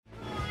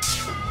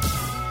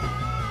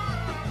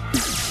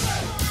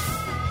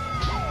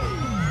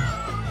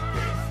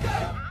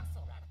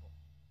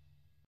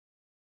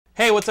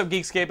Hey, what's up,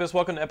 Geekscapists?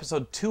 Welcome to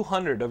episode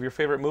 200 of your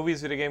favorite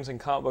movies, video games, and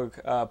comic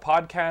book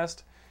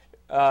podcast.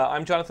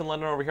 I'm Jonathan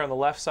London over here on the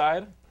left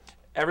side.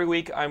 Every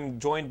week, I'm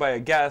joined by a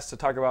guest to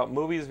talk about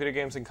movies, video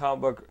games, and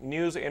comic book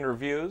news and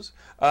reviews.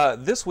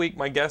 This week,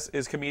 my guest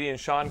is comedian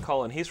Sean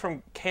Cullen. He's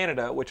from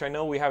Canada, which I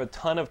know we have a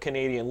ton of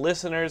Canadian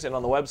listeners, and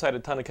on the website, a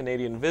ton of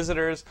Canadian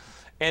visitors.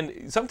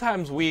 And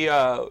sometimes we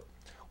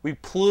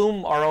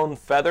plume our own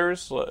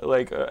feathers,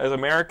 like as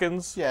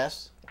Americans.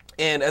 Yes.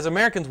 And as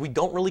Americans, we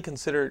don't really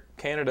consider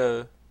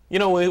Canada... You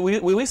know,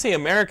 when we say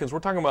Americans, we're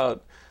talking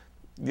about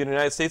the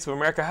United States of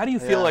America. How do you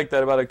feel like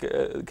that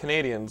about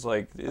Canadians?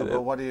 Like,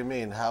 but what do you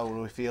mean? How do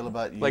we feel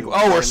about you? Like,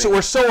 oh,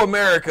 we're so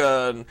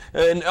America,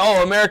 and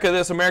oh, America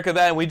this, America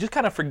that, and we just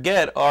kind of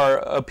forget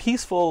our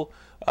peaceful,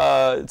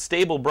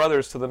 stable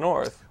brothers to the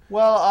north.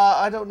 Well,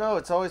 I don't know.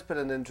 It's always been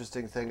an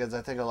interesting thing, because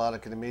I think a lot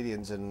of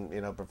comedians and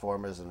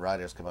performers and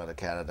writers come out of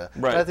Canada.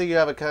 Right. And I think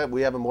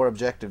we have a more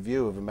objective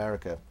view of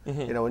America.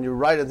 Mm-hmm. You know, when you're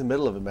right in the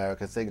middle of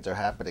America, things are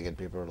happening, and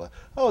people are like,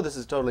 "Oh, this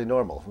is totally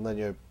normal." And then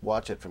you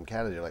watch it from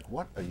Canada, you're like,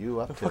 "What are you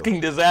up to? Fucking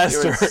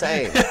disaster! You're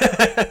insane.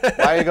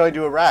 Why are you going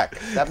to Iraq?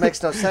 That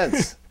makes no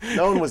sense.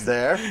 No one was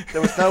there.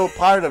 There was no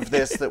part of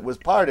this that was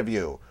part of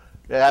you."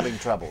 Having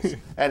troubles.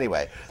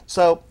 Anyway,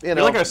 so You're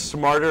like a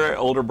smarter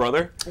older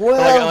brother.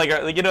 Well, like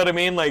you know what I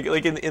mean? Like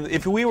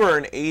if we were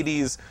an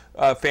 '80s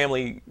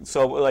family,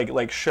 so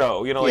like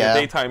show, you know, like a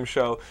daytime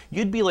show,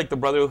 you'd be like the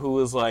brother who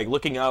was like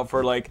looking out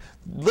for like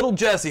little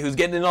Jesse, who's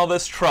getting in all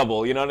this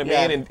trouble. You know what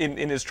I mean?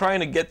 And is trying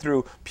to get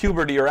through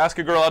puberty or ask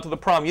a girl out to the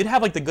prom. You'd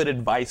have like the good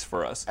advice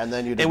for us. And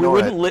then you'd and we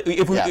ignore wouldn't it.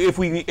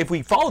 if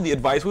we followed the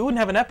advice, we wouldn't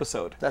have an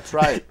episode. That's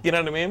right. You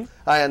know what I mean?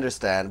 I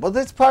understand. Well,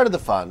 that's part of the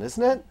fun,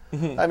 isn't it?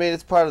 Mm-hmm. I mean,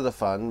 it's part of the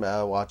fun,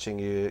 watching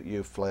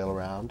you flail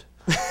around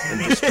and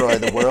destroy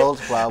the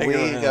world while we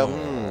go,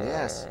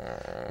 yes,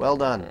 well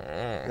done.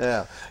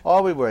 Yeah.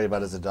 All we worry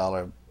about is the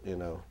dollar,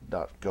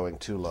 not going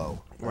too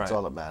low. That's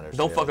all that matters.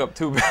 Don't fuck up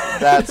too bad.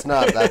 That's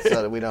not,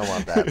 we don't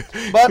want that.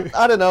 But,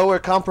 I don't know, we're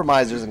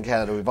compromisers in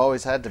Canada. We've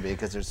always had to be,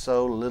 because there's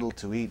so little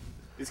to eat.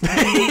 It's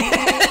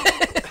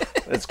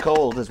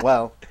cold as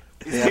well.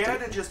 Is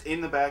Canada just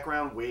in the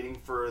background waiting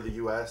for the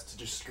U.S. to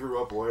just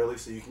screw up royally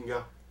so you can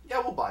go, yeah,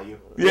 we'll buy you?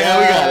 Yeah,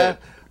 we got it.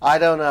 I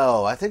don't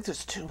know. I think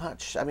there's too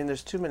much. I mean,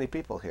 there's too many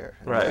people here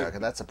in America.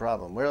 That's a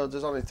problem.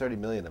 There's only 30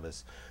 million of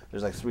us.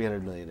 There's like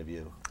 300 million of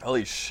you.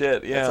 Holy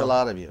shit, yeah. That's a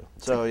lot of you.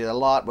 So a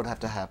lot would have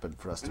to happen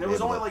for us to be able to...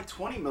 And there was only like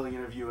 20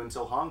 million of you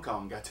until Hong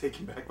Kong got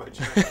taken back by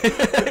China.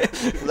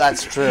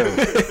 That's true.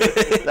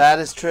 That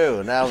is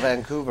true. Now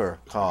Vancouver,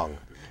 Kong.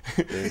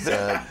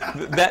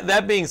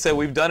 That being said,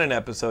 we've done an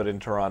episode in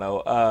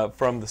Toronto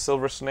from the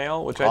Silver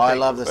Snail, which I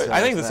love the Silver Snail.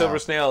 I think the Silver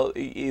Snail,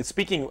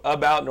 speaking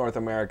about North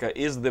America,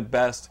 is the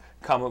best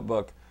comic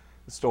book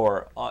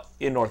store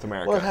in North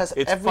America. Well, it has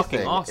it's everything.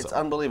 Fucking awesome. It's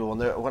unbelievable.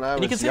 When I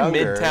was you can say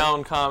younger,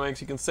 Midtown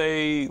Comics. You can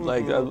say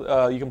like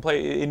you can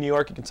play in New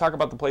York. You can talk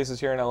about the places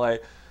here in LA.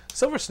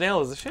 Silver Snail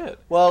is the shit.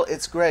 Well,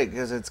 it's great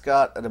because it's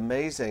got an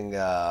amazing.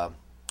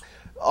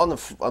 On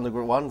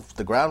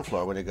the ground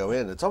floor when you go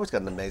in, it's always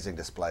got an amazing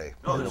display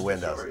in the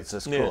windows. It's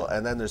just cool. Yeah.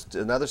 And then there's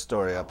another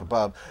story up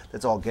above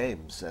that's all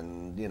games,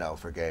 and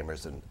for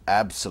gamers and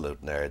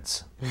absolute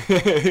nerds.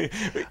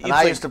 And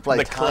I used to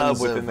play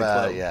tons of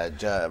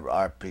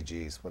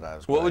RPGs when I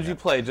was. What would you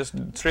play? Just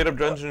straight up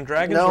Dungeons and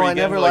Dragons? No, or I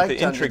never liked the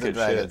Dungeons and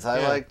Dragons.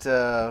 I liked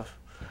Call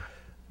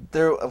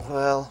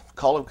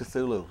of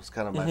Cthulhu was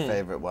kind of my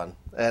favorite one,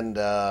 and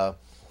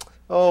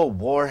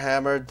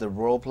Warhammer, the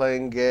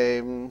role-playing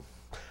game.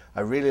 I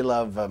really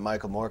love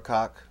Michael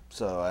Moorcock,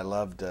 so I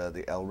loved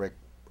the Elric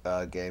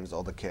games,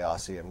 all the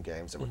Chaosium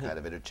games that were kind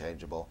of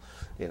interchangeable,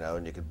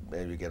 and you could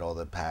maybe get all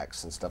the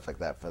packs and stuff like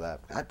that for that.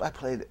 I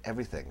played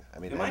everything. I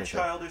mean, am I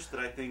childish that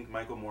I think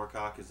Michael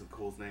Moorcock is the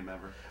coolest name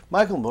ever?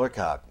 Michael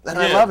Moorcock, and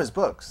I love his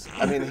books.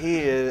 I mean,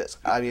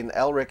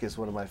 Elric is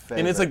one of my favorites.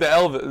 And it's like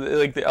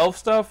the elf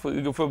stuff.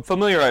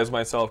 Familiarize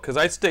myself because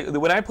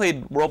when I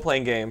played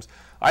role-playing games.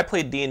 I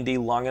played D&D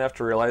long enough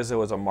to realize there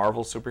was a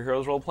Marvel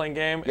superheroes role-playing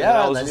game. And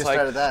yeah, I was and just then you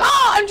like, started that.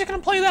 I'm just going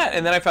to play that.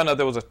 And then I found out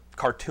there was a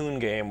cartoon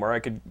game where I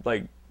could,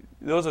 there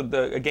was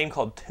a game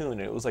called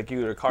Toon. It was like you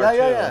were a cartoon.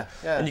 Yeah.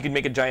 And you could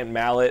make a giant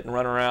mallet and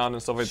run around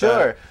and stuff like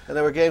that. Sure. And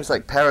there were games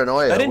like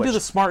Paranoia. I didn't do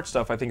the smart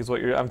stuff, I think is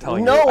what I'm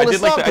telling you. No, I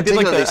it's not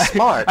particularly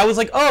smart. I was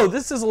like, oh,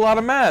 this is a lot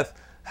of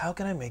math. How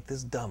can I make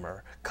this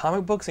dumber?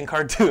 Comic books and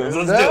cartoons.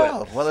 Let's do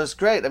it. Well, it's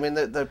great. I mean,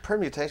 the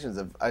permutations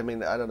of, I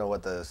don't know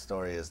what the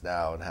story is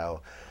now and how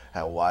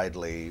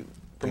widely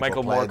the people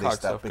Michael play Moorcock these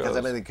stuff because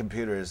goes. the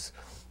computers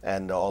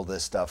and all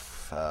this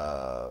stuff,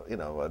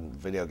 and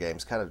video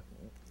games kind of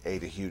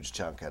ate a huge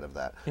chunk out of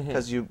that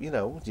because you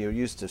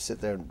used to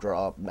sit there and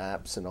draw up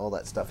maps and all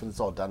that stuff, and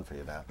it's all done for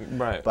you now.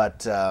 Right.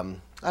 But I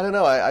don't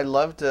know. I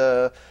loved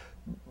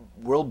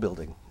world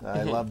building.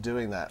 I love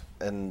doing that,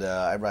 and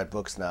I write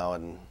books now,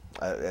 and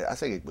I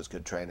think it was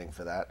good training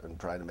for that and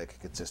trying to make a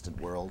consistent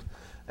world.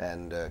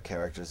 and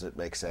characters that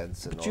make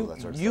sense and all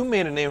that sort of You stuff.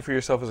 made a name for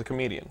yourself as a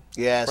comedian.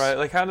 Yes. Right?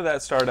 Like, how did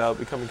that start out,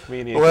 becoming a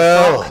comedian?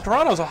 Well,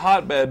 Toronto's a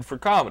hotbed for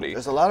comedy.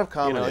 There's a lot of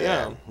comedy.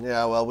 Yeah.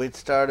 Yeah, well, we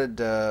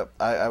started,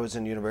 I was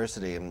in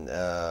university, and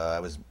I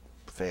was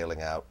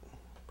failing out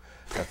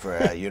for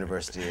a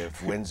University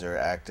of Windsor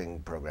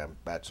acting program,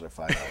 Bachelor of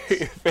Fine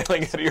Arts.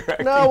 Failing out of your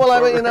acting No, well, I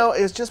mean, program.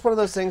 it's just one of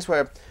those things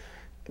where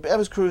I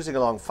was cruising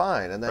along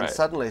fine, and then Right.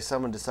 suddenly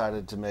someone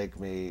decided to make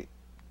me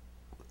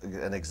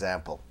an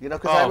example.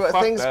 Because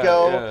fuck things that,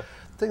 go, yeah.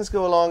 things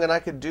go along, and I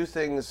could do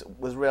things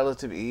with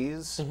relative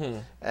ease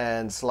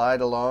and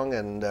slide along,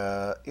 and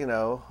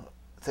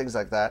things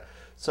like that.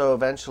 So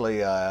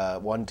eventually,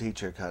 one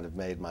teacher kind of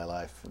made my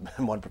life,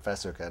 and one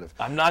professor kind of.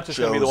 I'm not just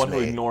going to be the chose one who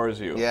me. ignores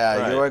you. Yeah,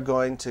 Right. you are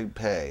going to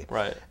pay.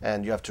 Right.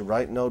 And you have to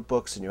write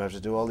notebooks, and you have to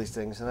do all these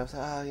things. And I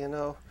thought,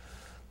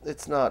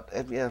 it's not.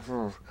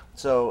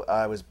 So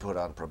I was put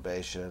on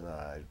probation.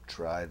 I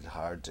tried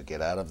hard to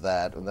get out of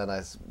that, and then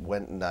I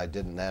went and I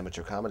did an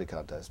amateur comedy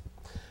contest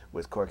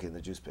with Corky and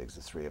the Juice Pigs,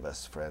 the three of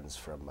us friends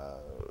from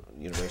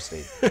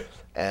university,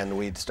 and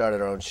we'd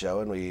started our own show,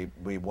 and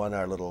we won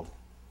our little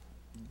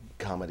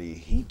comedy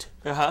heat,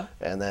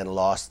 and then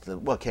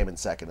came in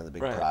second in the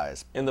big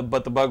prize.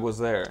 But the bug was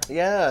there.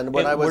 Yeah, and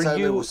when I was were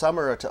you-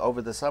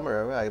 over the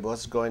summer, I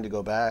was going to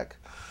go back.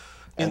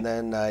 And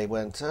then I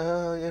went,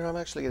 I'm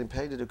actually getting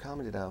paid to do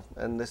comedy now.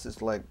 And this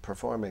is like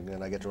performing,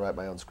 and I get to write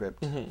my own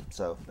script.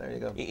 So there you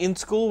go. In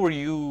school, were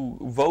you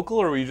vocal,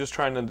 or were you just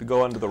trying to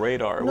go under the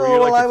radar? No, were you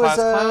like well, the I class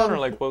was, clown, or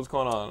like what was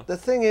going on? The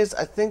thing is,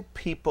 I think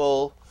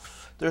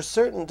there's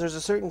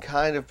a certain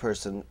kind of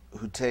person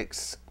who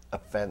takes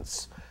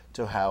offense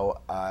to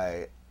how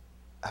I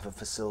have a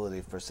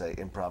facility for, say,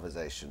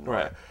 improvisation.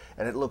 Right.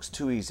 And it looks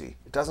too easy.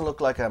 It doesn't look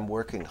like I'm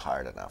working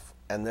hard enough.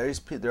 And there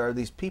are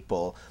these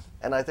people,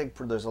 and I think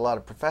there's a lot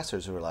of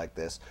professors who are like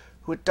this,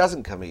 who it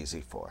doesn't come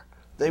easy for.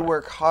 They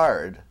work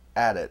hard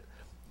at it,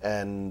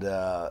 and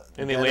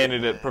they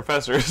landed at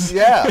professors.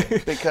 Yeah,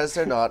 because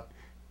they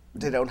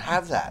don't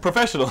have that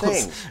Professionals,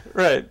 thing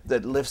right?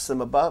 that lifts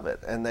them above it,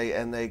 and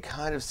they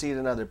kind of see it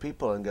in other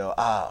people and go,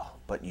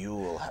 but you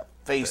will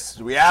face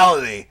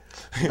reality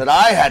that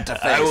I had to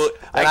face,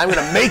 and I'm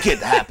going to make it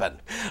happen.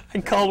 I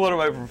called one of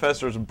my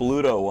professors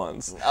Bluto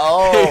once.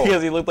 Oh,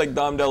 because he looked like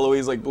Dom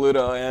DeLuise, like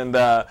Bluto,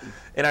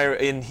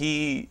 and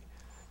he,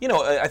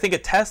 I think a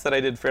test that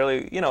I did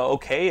fairly,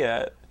 okay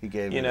at. He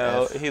gave me an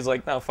F. He's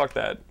like, no, fuck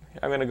that.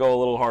 I'm going to go a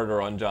little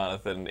harder on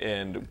Jonathan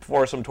and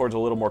force him towards a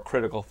little more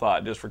critical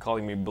thought just for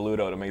calling me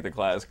Bluto to make the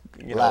class,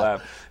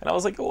 laugh. And I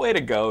was like, way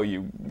to go,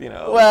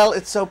 Well,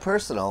 it's so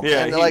personal.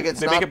 Yeah, and they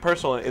make it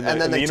personal in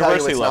the they university tell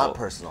you it's level. not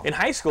personal. In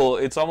high school,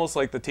 it's almost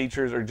like the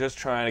teachers are just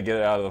trying to get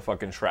it out of the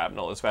fucking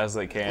shrapnel as fast as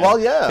they can. Well,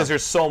 yeah. Because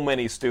there's so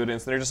many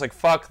students, and they're just like,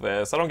 fuck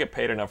this. I don't get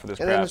paid enough for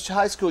this And crap. in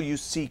high school, you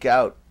seek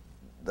out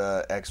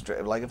the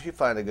extra. Like, if you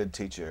find a good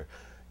teacher,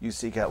 you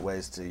seek out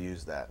ways to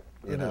use that.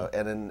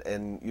 And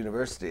in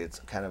university, it's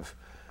kind of.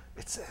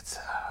 It's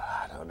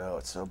I don't know.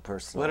 It's so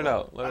personal. Let it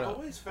out. Let it I've out.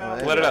 always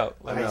found Let it out.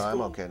 No,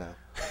 I'm okay now.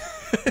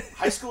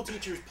 high school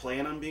teachers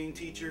plan on being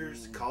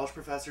teachers. College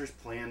professors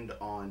planned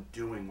on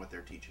doing what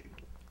they're teaching.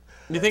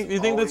 You think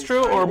that's always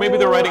true, kind or of- maybe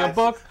they're writing a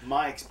book?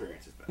 My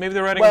experience has been. Maybe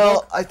they're writing a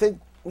book. I think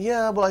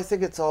I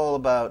think it's all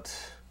about.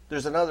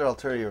 There's another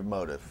ulterior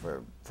motive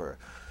for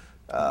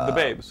The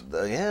babes.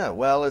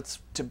 Well, it's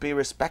to be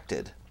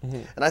respected.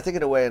 And I think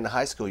in a way in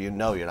high school, you're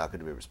not going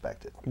to be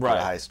respected. Right. For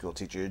a high school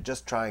teacher, you're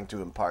just trying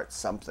to impart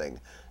something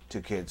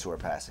to kids who are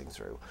passing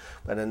through.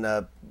 But in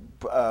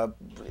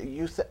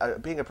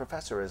being a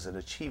professor is an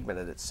achievement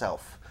in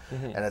itself.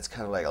 And it's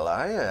kind of like, well,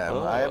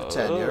 I have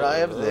tenure, I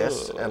have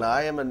this, and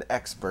I am an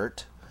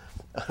expert.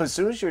 As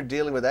soon as you're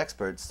dealing with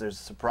experts,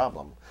 there's a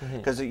problem.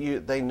 Because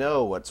they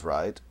know what's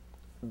right.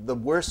 The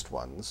worst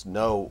ones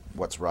know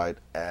what's right,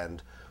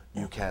 and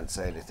you can't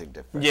say anything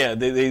different. Yeah,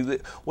 they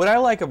what I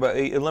like about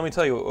let me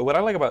tell you what I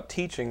like about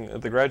teaching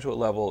at the graduate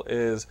level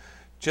is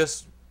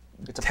just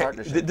It's a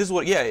partnership. This is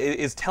what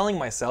is telling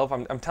myself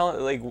I'm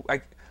telling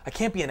I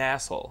can't be an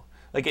asshole.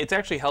 Like, it's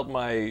actually helped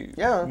my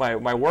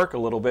work a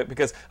little bit,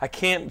 because I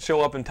can't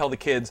show up and tell the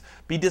kids,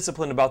 be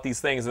disciplined about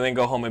these things, and then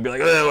go home and be like,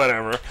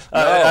 whatever.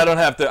 I don't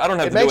have to do an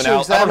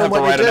outline. I don't have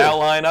to write an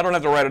outline. I don't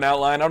have to write an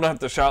outline. I don't have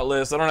to shot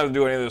list. I don't have to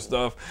do any of this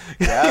stuff.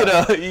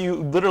 Yeah. You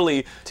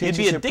literally you'd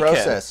be a dickhead.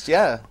 Process.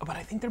 Yeah. But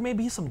I think there may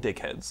be some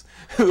dickheads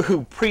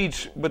who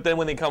preach, but then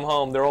when they come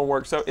home, their own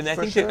work. So, and I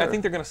think they're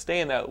going to stay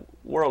in that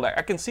world.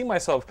 I can see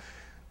myself.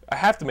 I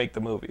have to make the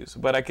movies,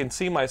 but I can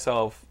see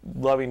myself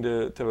loving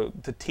to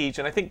teach,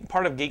 and I think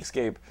part of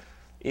Geekscape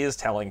is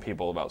telling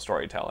people about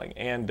storytelling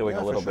and doing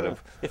a little bit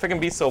of, if I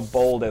can be so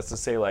bold as to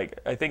say, like,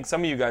 I think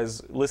some of you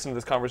guys listen to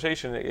this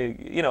conversation,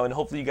 and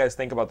hopefully you guys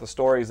think about the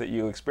stories that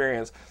you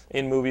experience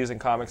in movies and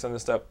comics and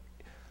this stuff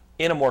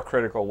in a more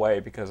critical way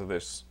because of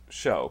this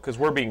show, because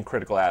we're being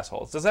critical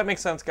assholes. Does that make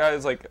sense,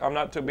 guys? Like, I'm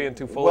not being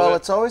too full of it. Well,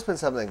 it's always been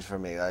something for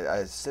me.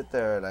 I sit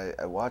there and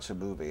I watch a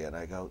movie and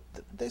I go,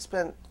 they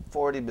spent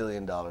 $40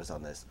 million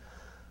on this.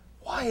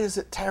 Why is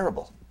it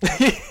terrible?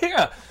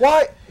 Yeah.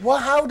 Why? Well,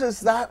 how does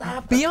that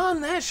happen?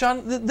 Beyond that,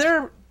 Sean,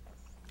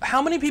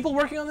 How many people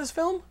working on this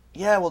film?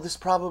 Yeah, well, this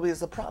probably is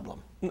the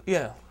problem.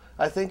 Yeah.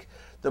 I think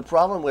the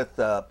problem with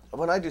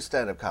when I do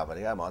stand-up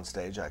comedy, I'm on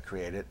stage, I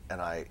create it,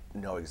 and I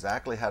know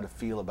exactly how to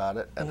feel about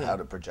it and how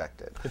to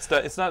project it.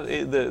 It's not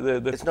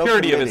the It's no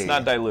purity of committee. it's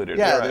not diluted.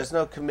 Yeah, right. there's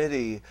no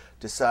committee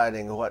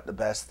deciding what the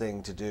best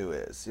thing to do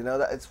is. You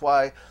know, it's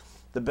why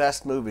the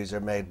best movies are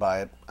made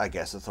by, I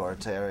guess,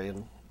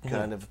 authoritarian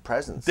kind of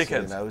presence.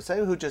 Dickheads. You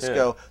know, who just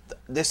go,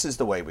 this is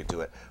the way we do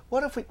it.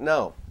 What if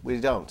no, we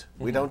don't.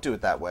 We don't do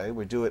it that way.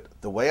 We do it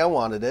the way I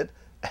wanted it,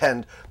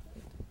 and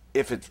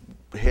if it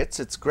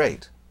hits, it's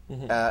great.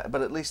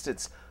 But at least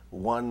it's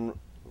one,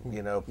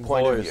 point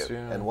of view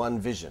and one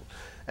vision.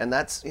 And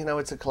that's,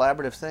 it's a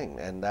collaborative thing,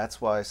 and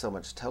that's why so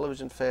much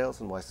television fails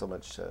and why so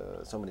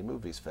many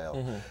movies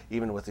fail,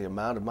 even with the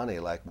amount of money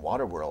like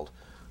Waterworld.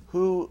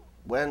 Who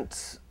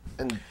went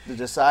and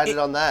decided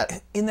on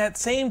that? In that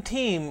same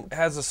team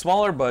has a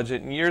smaller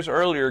budget, and years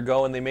earlier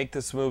go and they make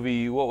this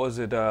movie. What was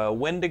it?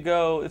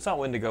 Wendigo? It's not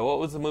Wendigo. What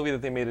was the movie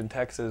that they made in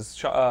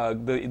Texas?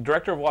 The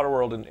director of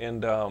Waterworld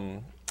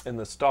and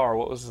the star.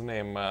 What was his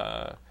name?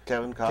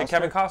 Kevin Costner.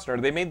 Kevin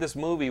Costner. They made this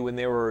movie when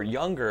they were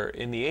younger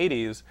in the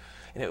 '80s,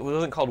 and it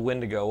wasn't called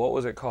Wendigo. What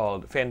was it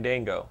called?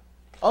 Fandango.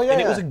 Oh yeah.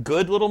 And it was a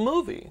good little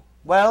movie.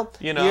 Well,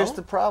 here's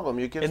the problem.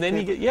 You give and then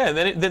people, you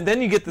get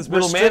then you get this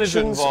middle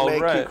management involved,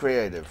 make right? you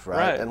creative,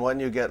 right? And when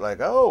you get like,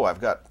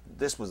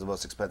 this was the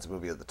most expensive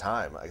movie at the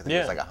time. I think it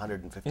was like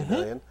 150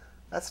 million.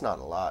 That's not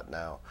a lot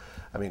now.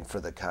 I mean, for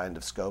the kind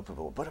of scope of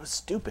it, but it was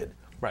stupid.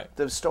 Right.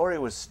 The story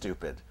was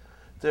stupid.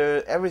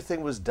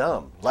 Everything was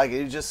dumb. Like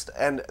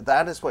and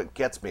that is what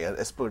gets me.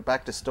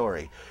 Back to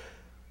story,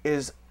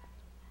 is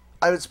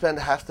I would spend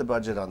half the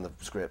budget on the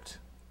script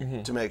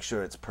to make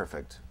sure it's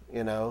perfect.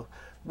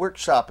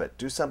 Workshop it,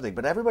 do something.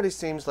 But everybody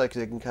seems like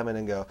they can come in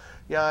and go,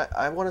 yeah,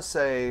 I want to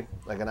say,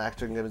 like an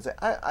actor can come and say,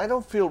 I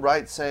don't feel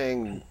right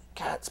saying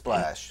cat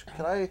splash.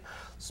 Can I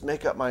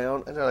make up my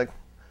own? And they're like,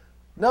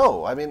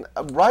 no. I mean,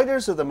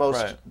 writers are the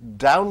most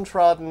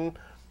downtrodden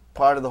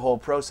part of the whole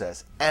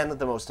process and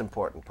the most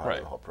important part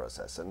of the whole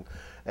process.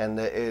 And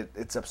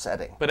it's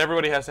upsetting. But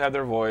everybody has to have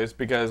their voice,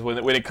 because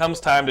when it comes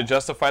time to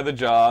justify the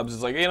jobs,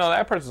 it's like,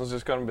 that person's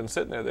just kind of been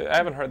sitting there. I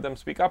haven't heard them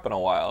speak up in a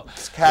while.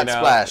 It's cat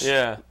splash.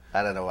 Yeah.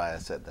 I don't know why I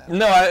said that.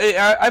 No,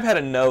 I've had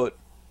a note.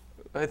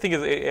 I think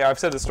I've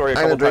said the story a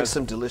couple I'm going to drink times.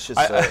 some delicious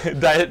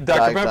Diet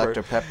Dr. Pepper.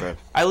 Dr. Pepper.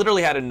 I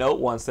literally had a note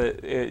once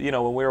that,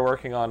 when we were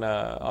working on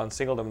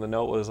Singledom, the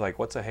note was like,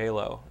 what's a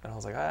Halo? And I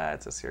was like,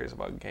 it's a series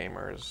about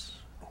gamers.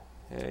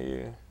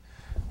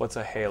 What's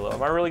a Halo?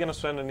 Am I really going to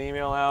send an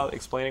email out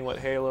explaining what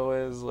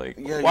Halo is? Like,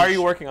 why are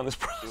you working on this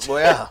project? Well,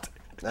 yeah,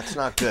 that's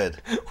not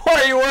good. Why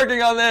are you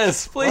working on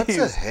this? Please. What's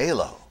a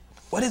Halo?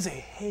 What is a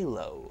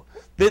Halo?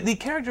 The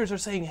characters are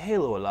saying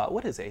Halo a lot.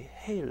 What is a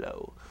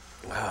Halo?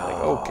 Like,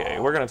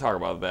 okay, we're going to talk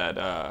about that.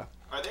 Are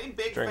they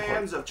big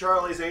fans of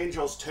Charlie's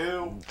Angels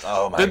too?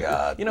 Oh my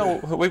God!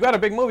 We've got a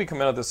big movie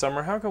coming out this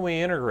summer. How can we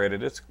integrate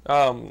it?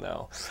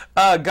 No.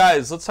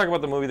 Guys, let's talk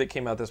about the movie that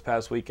came out this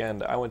past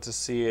weekend. I went to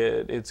see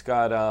it. It's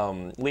got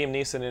Liam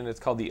Neeson in it. It's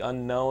called The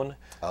Unknown.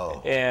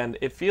 Oh. And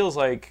it feels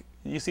like,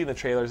 you see in the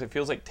trailers, it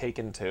feels like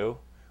Taken 2.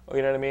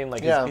 You know what I mean?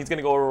 Like he's going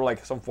to go over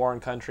like some foreign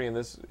country. In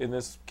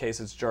this case,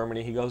 it's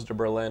Germany. He goes to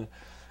Berlin,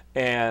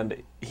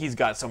 and he's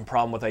got some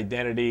problem with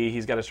identity.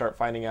 He's got to start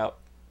finding out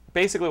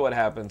basically what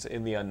happens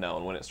in The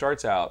Unknown. When it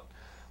starts out,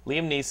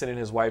 Liam Neeson and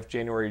his wife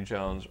January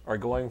Jones are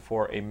going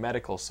for a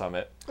medical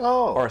summit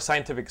or a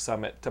scientific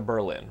summit to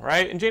Berlin,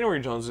 right? And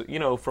January Jones, from Mad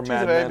Men. She's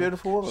a very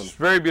beautiful woman. She's a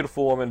very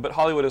beautiful woman, but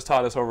Hollywood has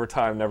taught us over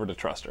time never to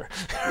trust her.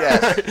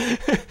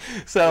 Yes.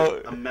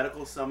 So a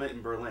medical summit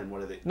in Berlin.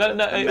 What are they?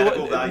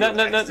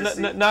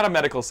 not a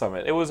medical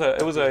summit. It was a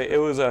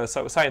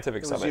scientic summit.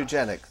 It was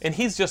eugenics. And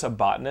he's just a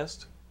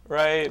botanist.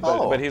 Right,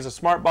 but he's a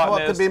smart botanist.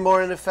 What could be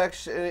more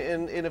ineffective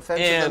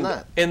than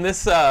that? And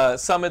this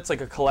summit's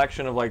like a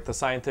collection of like the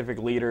scientific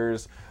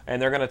leaders,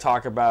 and they're going to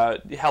talk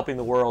about helping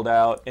the world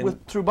out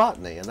through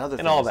botany and other things.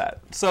 And all that.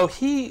 So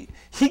he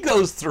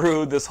goes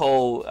through this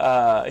whole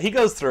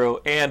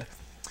and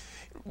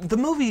the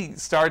movie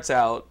starts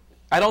out.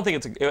 I don't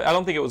think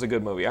it was a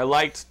good movie. I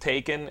liked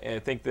Taken, and I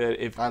think that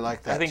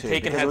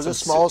Taken had it was a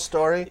small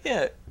story.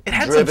 Yeah. It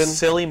had some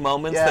silly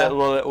moments that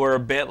were a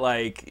bit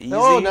like easy.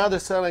 Oh, now they're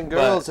selling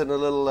girls in a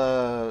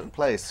little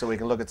place so we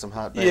can look at some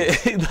hot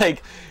babes. Yeah,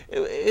 like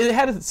it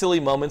had silly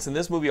moments, and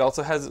this movie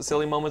also has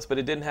silly moments, but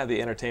it didn't have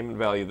the entertainment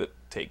value that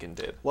Taken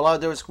did. Well,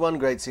 there was one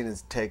great scene in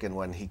Taken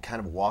when he kind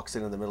of walks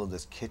into the middle of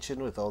this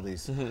kitchen with all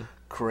these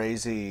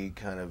crazy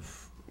kind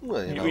of,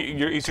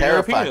 Eastern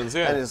Europeans,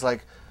 and it's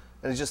like.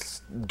 And it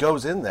just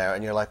goes in there,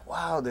 and you're like,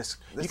 "Wow, this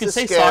you can is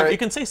say scary." You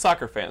can say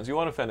soccer fans. You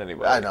won't offend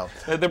anybody. I know.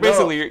 They're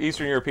basically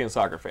Eastern European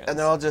soccer fans. And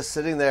they're all just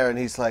sitting there, and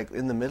he's like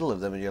in the middle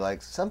of them, and you're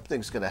like,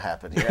 "Something's going to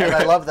happen here." And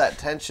I love that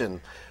tension,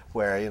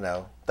 where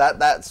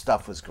that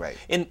stuff was great.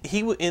 And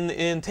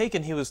in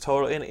Taken, he was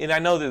totally. And I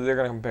know that they're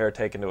going to compare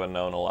Taken to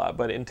Unknown a lot,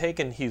 but in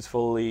Taken, he's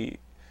fully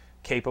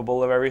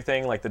capable of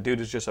everything. Like the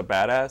dude is just a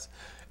badass.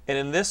 And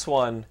in this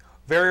one,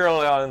 very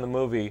early on in the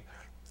movie,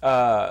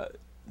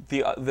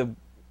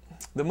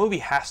 the movie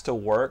has to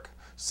work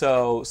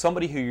So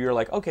somebody who you're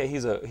like, okay,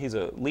 he's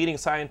a leading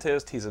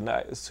scientist, he's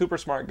a super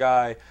smart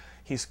guy,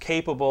 he's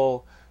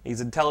capable,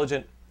 he's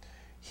intelligent.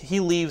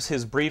 He leaves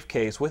his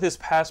briefcase with his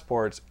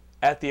passports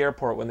at the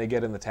airport when they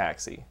get in the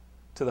taxi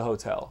to the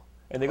hotel.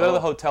 And they go to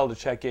the hotel to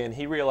check in.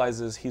 He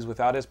realizes he's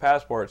without his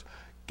passports,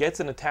 gets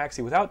in a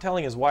taxi without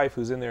telling his wife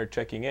who's in there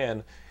checking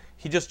in.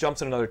 He just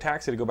jumps in another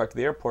taxi to go back to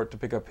the airport to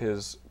pick up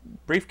his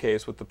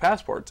briefcase with the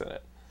passports in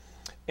it.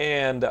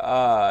 And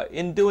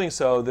in doing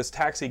so, this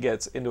taxi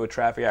gets into a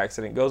traffic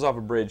accident, goes off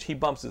a bridge. He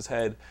bumps his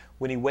head.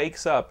 When he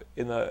wakes up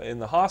in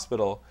the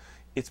hospital,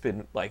 it's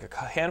been like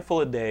a handful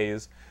of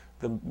days.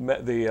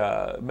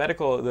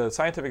 The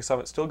scientific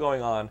summit's still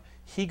going on.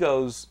 He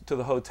goes to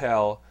the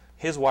hotel.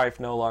 His wife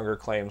no longer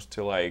claims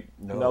to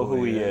know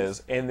who he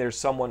is, and there's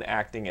someone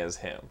acting as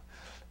him.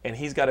 And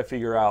he's got to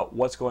figure out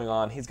what's going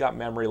on. He's got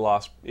memory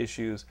loss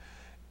issues.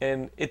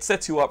 And it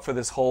sets you up for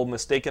this whole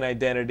mistaken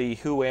identity,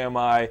 who am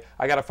I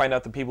got to find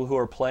out the people who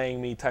are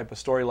playing me type of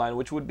storyline,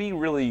 which would be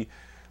really,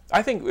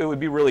 I think it would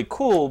be really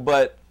cool,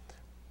 but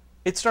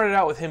it started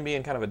out with him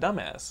being kind of a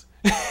dumbass.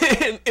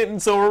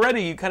 and so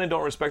already you kind of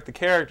don't respect the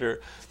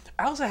character.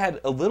 I also had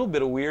a little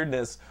bit of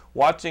weirdness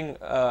watching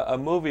a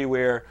movie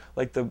where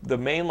like the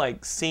main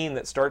like scene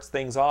that starts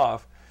things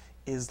off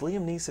is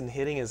Liam Neeson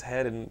hitting his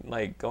head and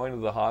like going to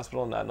the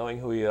hospital and not knowing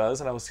who he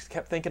is. And I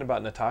kept thinking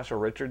about Natasha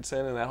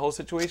Richardson and that whole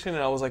situation.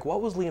 And I was like,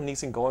 what was Liam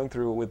Neeson going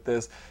through with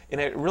this?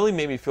 And it really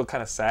made me feel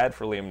kind of sad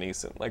for Liam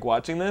Neeson, like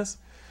watching this.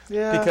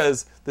 Yeah.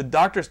 Because the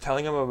doctor's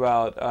telling him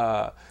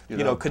about,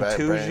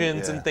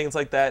 contusions and things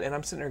like that. And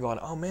I'm sitting there going,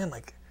 oh man,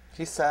 like.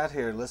 He sat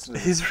here listening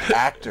to this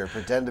actor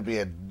pretend to be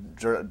a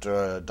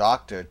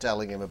doctor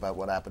telling him about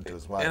what happened to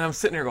his wife. And I'm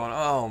sitting here going,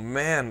 oh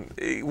man,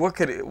 what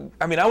could it,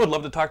 I mean, I would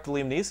love to talk to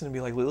Liam Neeson and be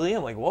like,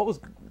 Liam, like what was,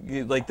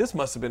 like this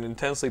must have been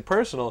intensely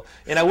personal.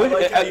 And I wish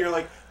you're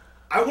like,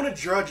 I want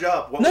to drudge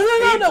up what was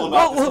painful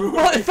about this movie.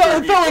 Well, it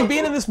felt like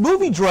being in this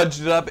movie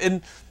drudged it up,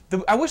 and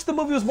I wish the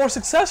movie was more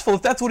successful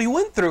if that's what he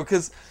went through,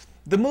 because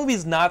the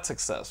movie's not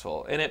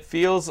successful, and it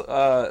feels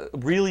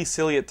really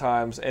silly at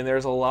times, and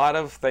there's a lot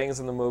of things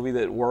in the movie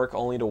that work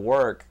only to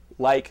work,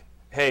 like,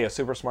 hey, a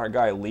super smart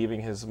guy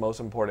leaving his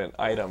most important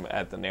item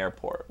at an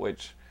airport,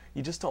 which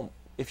you just don't,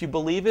 if you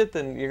believe it,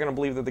 then you're going to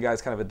believe that the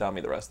guy's kind of a dummy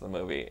the rest of the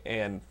movie,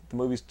 and the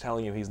movie's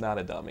telling you he's not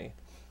a dummy.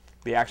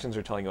 The actions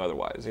are telling you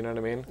otherwise, you know what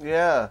I mean?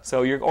 Yeah.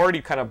 So you're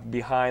already kind of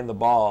behind the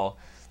ball.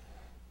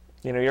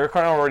 You know, you're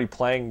kind of already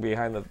playing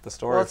behind the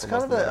story. Well, it's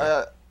kind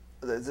of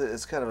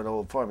it's kind of an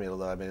old formula,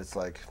 though. I mean, it's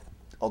like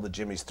all the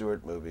Jimmy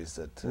Stewart movies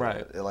that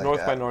like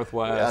North by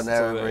Northwest and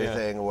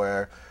everything,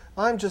 where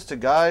I'm just a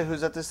guy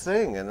who's at this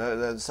thing,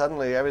 and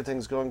suddenly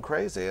everything's going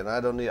crazy, and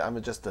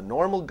I'm just a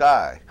normal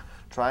guy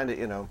trying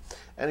to,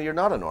 and you're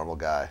not a normal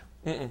guy.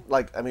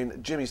 Like, I mean,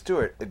 Jimmy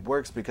Stewart, it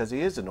works because he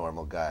is a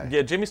normal guy.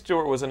 Yeah, Jimmy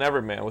Stewart was an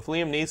everyman. With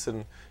Liam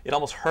Neeson, it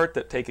almost hurt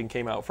that Taken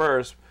came out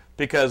first,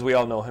 because we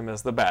all know him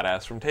as the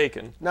badass from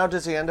Taken. Now,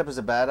 does he end up as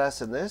a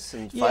badass in this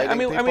and fighting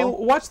people? I mean,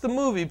 watch the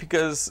movie,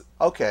 because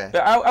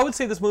I would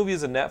say this movie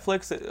is a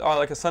Netflix,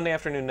 like a Sunday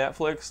afternoon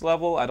Netflix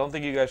level. I don't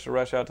think you guys should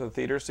rush out to the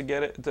theaters to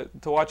get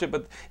it to watch it,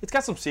 but it's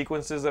got some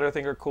sequences that I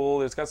think are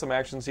cool. It's got some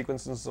action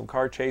sequences, some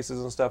car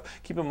chases and stuff.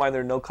 Keep in mind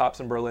there are no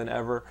cops in Berlin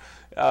ever.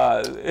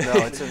 No,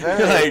 it's a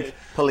very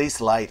police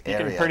light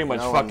area. You can pretty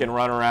much fucking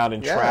run around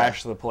and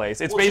trash the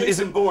place. It's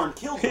Jason Bourne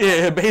killed him.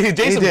 Yeah, basically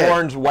Jason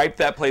Bourne's wiped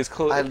that place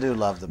clean. I do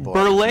love the Bourne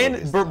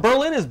movies,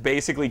 Berlin is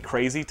basically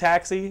Crazy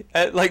Taxi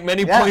at like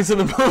many points in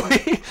the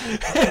movie.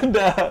 And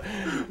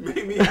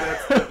maybe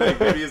that's the thing.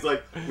 Maybe it's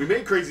like, we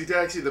made Crazy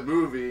Taxi the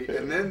movie,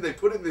 and then they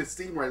put in this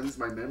scene where I lose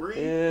my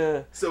memory.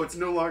 Yeah. So it's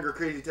no longer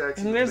Crazy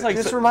Taxi. And there's like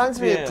this reminds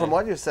me, from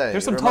what you're saying,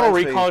 there's some Total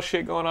Recall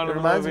shit going on in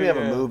the movie. It reminds me of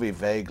a movie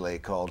vaguely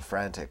called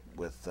Frantic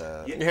with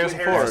Harrison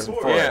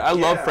Ford. Yeah, I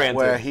love Frantic.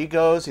 Where he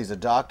goes, he's a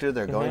doctor,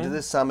 they're going to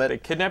this summit. They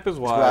kidnap his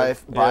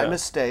wife by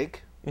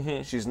mistake.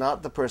 She's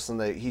not the person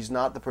he's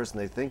not the person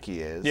they think he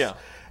is. Yeah.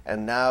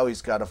 And now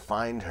he's got to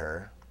find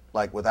her,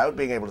 like without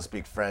being able to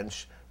speak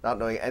French, not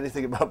knowing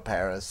anything about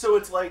Paris. So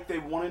it's like they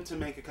wanted to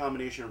make a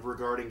combination of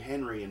Regarding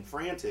Henry and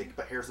Frantic,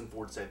 but Harrison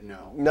Ford said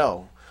no.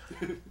 No.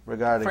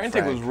 Regarding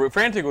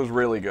Frantic was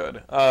really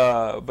good.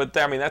 But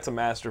I mean, that's a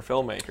master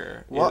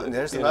filmmaker. Well,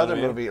 there's another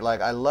movie, like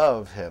I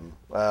love him,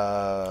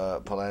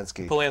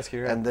 Polanski.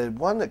 Polanski, right. And the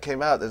one that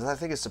came out that I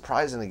think is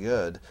surprisingly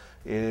good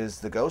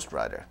is The Ghost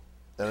Rider.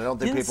 And I don't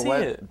think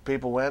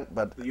people went,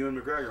 but the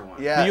Ewan McGregor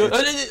one. Yeah,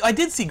 I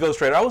did see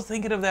Ghost Rider. I was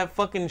thinking of that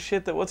fucking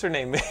shit that what's her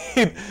name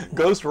made,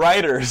 Ghost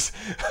Riders,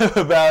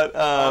 about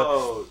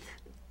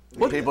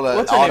what's her name?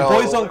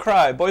 Boys Don't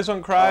Cry. Boys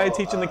Don't Cry,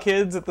 teaching the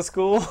kids at the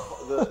school.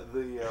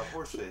 The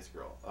horse-faced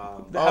girl.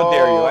 How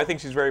dare you? I think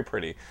she's very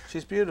pretty.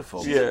 She's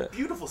beautiful. She's a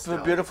beautiful She's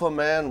a beautiful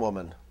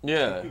woman.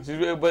 Yeah,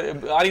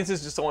 but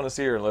audiences just don't want to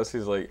see her unless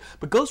he's like.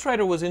 But Ghost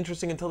Rider was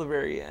interesting until the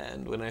very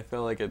end, when I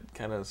felt like it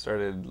kind of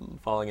started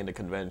falling into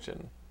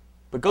convention.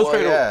 But Ghost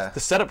Rider, the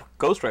setup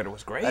Ghost Rider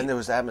was great. And it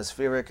was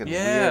atmospheric and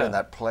weird in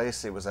that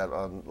place. It was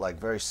like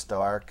very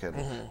stark,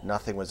 and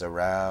nothing was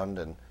around.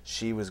 And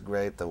she was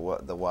great, the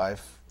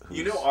wife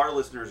You know our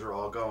listeners are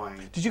all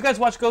going... Did you guys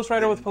watch Ghost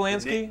Rider with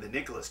Polanski? The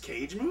Nicolas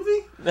Cage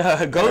movie?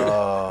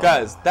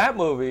 Guys, that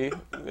movie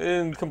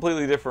is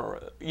completely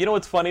different. You know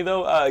what's funny,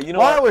 though? You know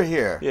While we're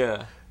here,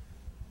 yeah.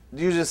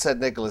 you just said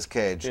Nicolas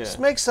Cage. Yeah. Just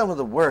make some of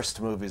the worst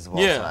movies of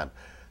all time.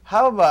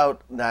 How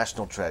about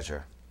National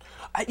Treasure?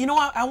 You know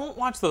what? I won't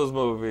watch those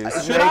movies.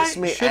 It makes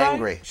me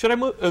angry. Should I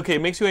move? Okay,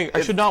 it makes you angry.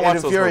 I should not watch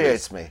those movies. It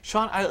infuriates me.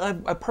 Sean,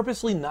 I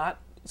purposely not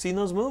seen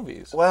those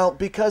movies. Well,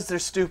 because they're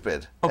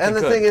stupid. Okay, and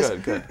the good, thing is,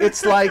 good.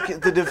 it's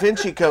like the Da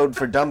Vinci Code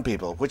for dumb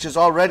people, which is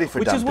already for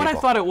dumb people. Which is what I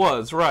thought it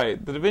was,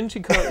 right. The Da Vinci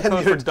Code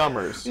for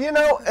dumbers. You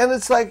know, and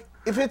it's like,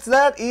 if it's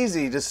that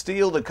easy to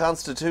steal the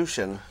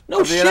Constitution of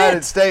the shit.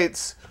 United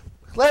States,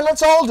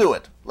 let's all do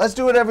it. Let's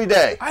do it every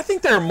day. I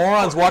think there are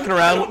morons walking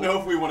around. I don't know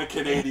if we want a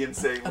Canadian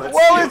saying, let's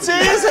well, it's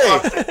easy.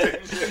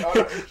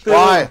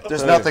 Why?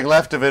 There's nothing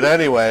left of it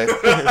anyway.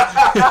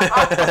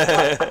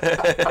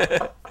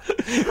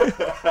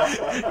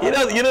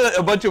 You know,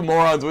 a bunch of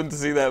morons went to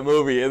see that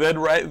movie, and then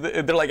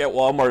they're like at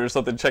Walmart or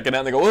something checking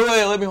out, and they go,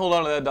 wait, let me hold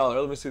on to that dollar.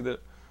 Let me see that.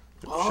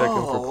 Checking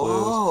for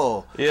clues.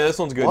 Oh. Yeah, this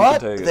one's good. What? You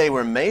can take it. They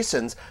were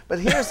Masons. But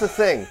here's the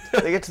thing.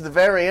 They get to the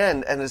very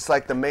end, and it's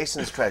like the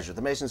Mason's treasure.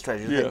 The Mason's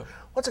treasure. You think,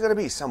 what's it going to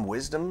be? Some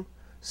wisdom?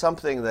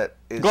 Something that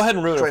is... Go ahead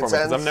and ruin it for me,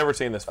 because I've never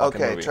seen this fucking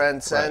movie. Okay,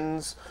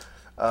 transcends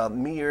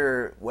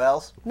mere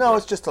wealth. No,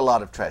 it's just a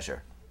lot of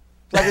treasure.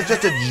 Like it's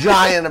just a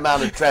giant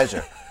amount of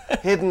treasure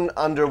hidden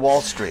under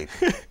Wall Street.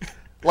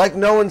 Like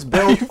no one's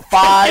built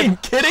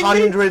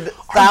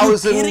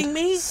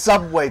 500,000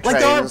 subway trains.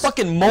 Like there aren't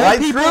fucking mole right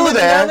people through living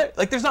there. down there?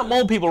 Like there's not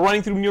mole people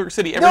running through New York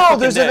City every No, fucking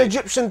there's day. an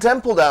Egyptian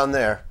temple down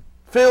there.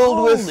 Filled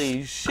Holy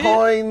with shit.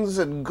 coins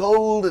and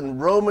gold and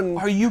Roman...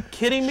 Are you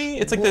kidding me?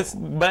 It's like this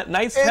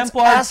Knights It's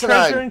Templar asinine.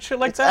 treasure and shit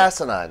like it's that?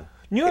 asinine.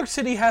 New York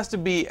City has to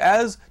be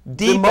as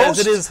deep as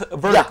it is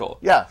vertical.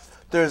 Yeah.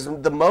 There's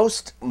the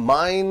most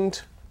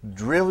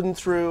mind-driven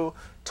through,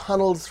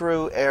 tunneled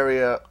through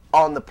area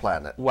on the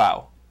planet.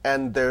 Wow.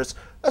 And there's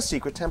a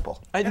secret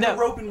temple. And the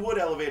rope and wood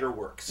elevator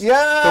works.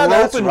 Yeah, The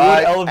that's rope and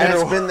right. wood elevator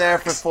and it's been there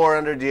for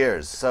 400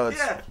 years, so it's...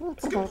 Yeah,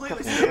 it's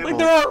completely stable. Like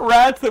there aren't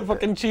rats that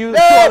fucking chew No,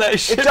 that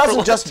shit. it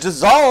doesn't just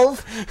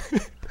dissolve.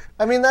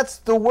 I mean, that's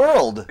the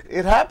world.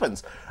 It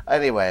happens.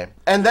 Anyway,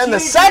 and then the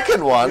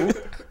second one,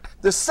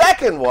 there's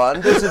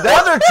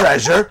another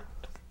treasure.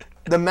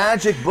 The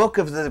magic book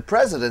of the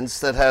presidents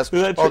that has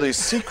all these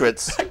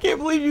secrets. I can't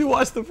believe you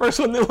watched the first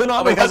one that went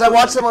on. Because I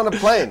watched them on a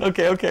plane.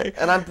 Okay.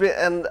 And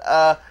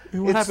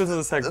what happens in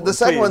the second one? The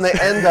second one, they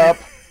end up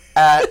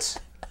at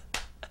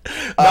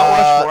Mount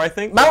Rushmore, I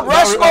think. Mount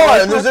Rushmore,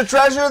 and there's a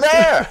treasure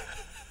there.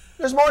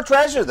 There's more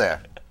treasure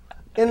there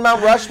in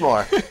Mount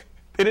Rushmore.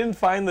 They didn't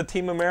find the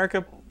Team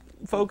America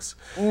folks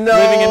No,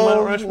 living in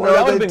Mount Rushmore. no,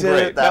 That would they have been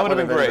didn't. great. That would have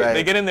been great. great.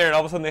 They get in there and all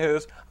of a sudden they hear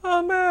this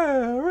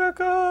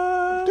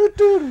America,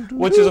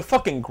 which is a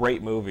fucking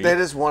great movie. That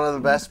is one of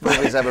the best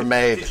movies ever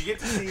made. Did you get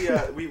to see,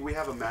 we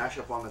have a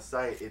mashup on the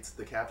site. It's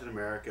the Captain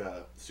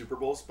America Super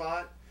Bowl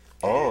spot.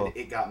 And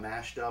it got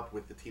mashed up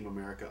with the Team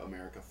America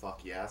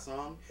Fuck Yeah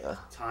song.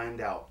 Timed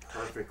out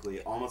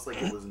perfectly, almost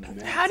like it was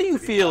meant. How do you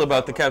feel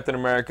about the Captain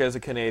America as a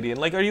Canadian?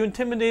 Like, are you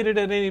intimidated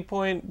at any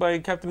point by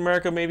Captain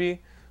America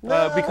maybe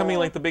becoming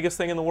like the biggest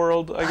thing in the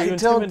world? Are you I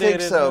don't think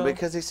intimidated? so, No?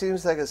 because he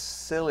seems like a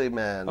silly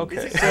man.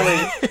 Okay.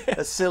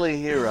 A silly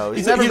hero.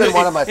 He's never been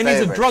one of my favorites.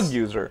 And he's a drug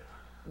user.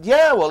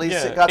 Yeah, well,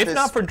 he's got if this...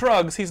 not for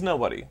drugs, he's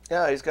nobody.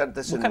 Yeah, he's got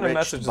this What kind of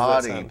message enriched does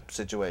that body send?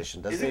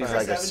 situation. Doesn't Is he? it He's Chris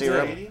like a Evans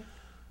serum. Canadian?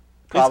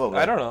 Probably.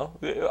 I don't know.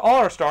 All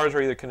our stars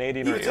are either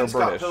Canadian He or was in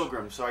Scott British.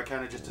 Pilgrim, so I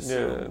kind of just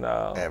assumed. Yeah,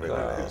 no.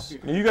 Everyone no. is.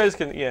 You guys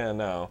can,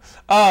 no.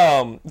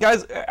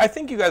 Guys, I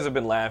think you guys have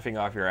been laughing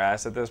off your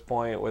ass at this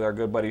point with our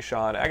good buddy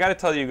Sean. I got to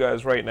tell you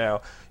guys right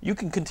now, you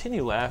can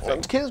continue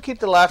laughing. Keep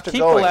the laughter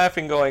Keep going. the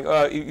laughing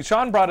going.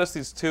 Sean brought us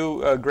these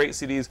two great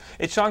CDs.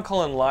 It's Sean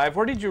Cullen Live.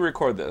 Where did you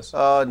record this?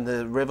 In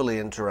the Rivoli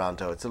in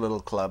Toronto. It's a little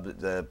club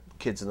that the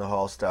Kids in the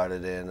Hall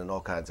started in, and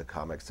all kinds of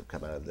comics have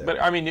come out of there. But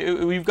I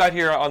mean, we've got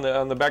here on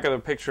the back of the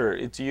picture.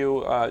 It's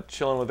you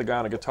chilling with a guy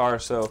on a guitar.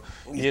 So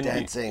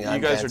dancing. You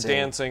guys are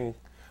dancing.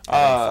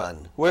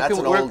 Fun. Where That's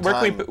can, an old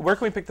time. where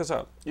can we pick this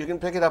up? You can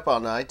pick it up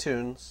on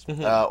iTunes,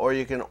 or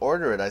you can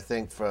order it, I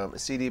think, from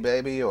CD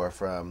Baby or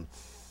from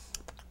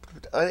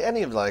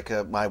any of my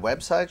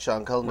website,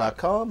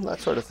 SeanCullen.com,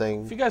 that sort of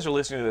thing. If you guys are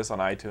listening to this on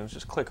iTunes,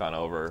 just click on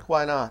over.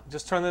 Why not?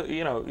 Just turn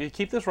you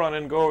keep this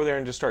running, go over there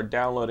and just start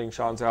downloading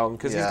Sean's album,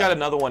 because he's got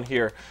another one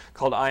here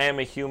called I Am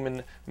a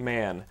Human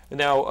Man.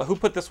 Now, who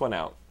put this one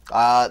out?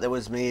 That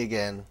was me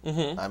again.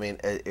 I mean,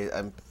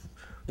 who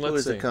Let's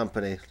is the see.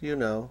 company? You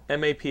know.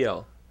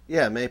 MAPL.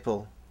 Yeah,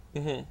 Maple.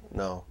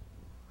 No.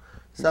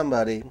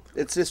 Somebody.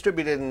 It's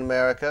distributed in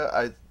America,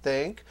 I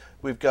think.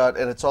 We've got,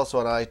 and it's also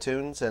on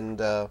iTunes,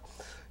 and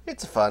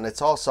it's fun.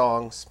 It's all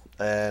songs,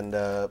 and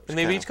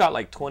they've each got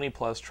like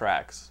 20+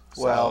 tracks.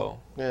 So, well,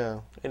 yeah.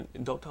 And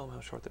don't tell them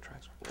how short the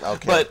tracks are.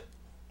 Okay. But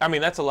I mean,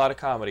 that's a lot of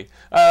comedy.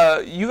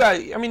 You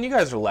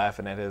guys are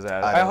laughing at his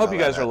ass. I hope you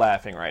guys are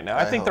laughing right now.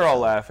 I think they're all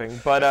laughing.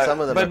 But some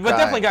of them but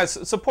definitely, guys,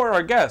 support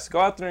our guests. Go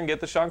out there and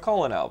get the Sean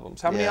Cullen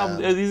albums. How many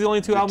albums? Are these the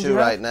only two albums you have?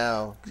 Right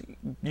now.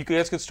 You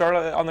guys could start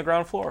on the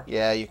ground floor.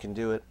 Yeah, you can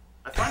do it.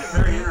 I find it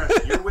very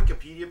interesting. Your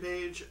Wikipedia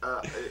page,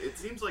 it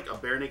seems like a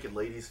Bare Naked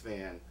Ladies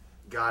fan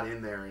got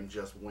in there and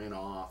just went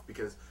off,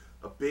 because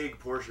a big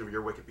portion of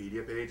your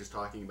Wikipedia page is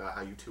talking about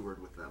how you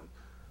toured with them.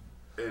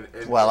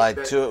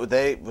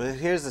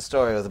 Here's the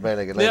story of the Bare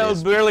Naked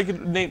Ladies. Yeah,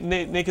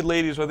 Bare Naked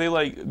Ladies. Are they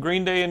like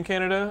Green Day in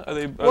Canada? Are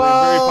they very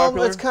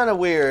popular? It's kind of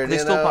weird. Are they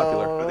still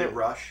popular? Are they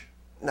Rush?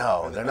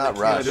 No, they're not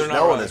Rush.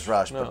 No one is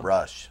Rush, but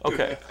Rush.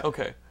 Okay.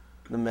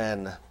 The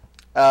men,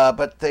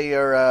 but they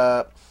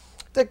are.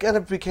 They kind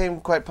of became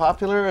quite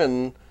popular,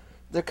 and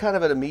they're kind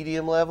of at a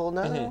medium level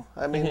now. Mm-hmm.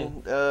 I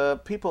mean,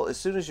 people, as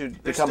soon as you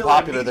become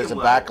popular, there's a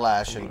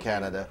backlash in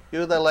Canada.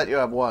 They'll let you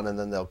have one, and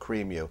then they'll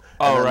cream you.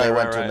 And then they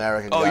went to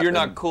America. Oh, you're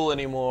not cool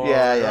anymore.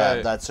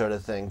 Yeah, that sort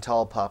of thing.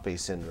 Tall poppy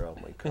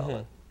syndrome, we call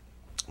it.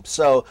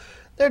 So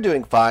they're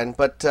doing fine,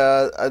 but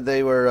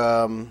they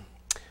were.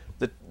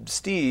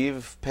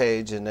 Steve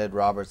Page and Ed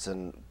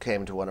Robertson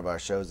came to one of our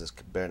shows as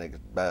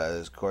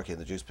Corky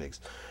and the Juice Pigs,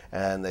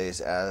 and they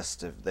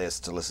asked if they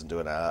used to listen to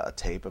a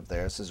tape of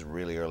theirs. This is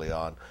really early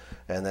on,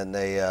 and then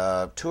they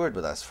toured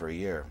with us for a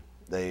year.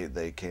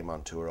 They came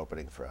on tour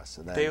opening for us.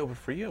 And then, they opened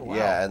for you? Wow.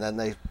 Yeah, and then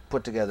they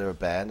put together a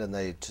band, and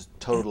they just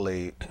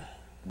totally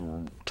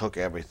took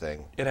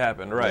everything. It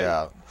happened, right?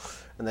 Yeah.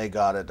 And they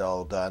got it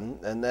all done.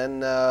 And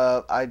then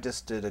I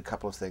just did a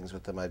couple of things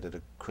with them. I did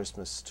a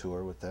Christmas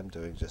tour with them,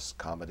 doing just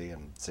comedy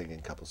and singing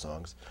a couple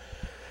songs.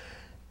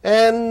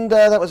 And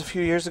that was a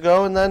few years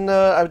ago. And then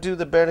I would do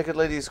the Bare Naked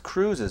Ladies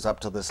cruises up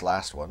till this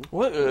last one.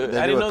 What?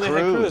 I didn't know they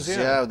had cruise.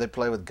 Yeah, they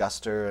play with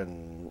Guster.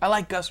 And I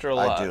like Guster a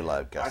lot. I do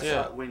like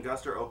Guster. When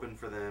Guster opened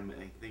for them,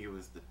 I think it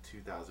was the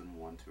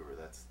 2001 tour.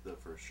 That's the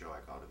first show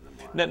I caught of them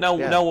live.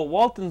 Now, what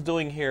Walton's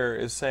doing here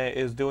is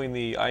doing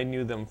the I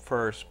knew them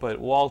first. But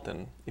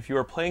Walton, if you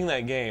are playing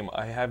that game,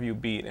 I have you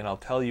beat, and I'll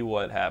tell you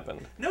what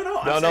happened. No,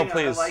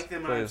 please, I like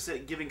them, please. and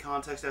I'm giving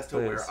context as to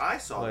where I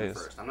saw them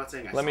first. I'm not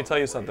saying I Let me tell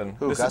you something.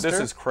 This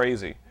is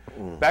crazy.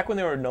 Back when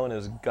they were known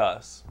as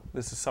Gus,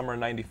 this is summer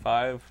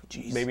 '95,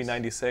 maybe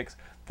 '96.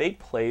 They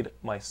played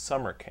my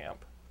summer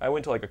camp. I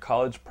went to like a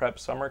college prep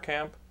summer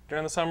camp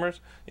during the summers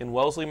in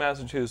Wellesley,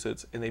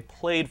 Massachusetts, and they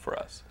played for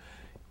us.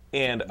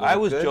 And I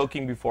was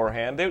joking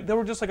beforehand. They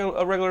were just like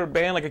a regular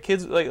band,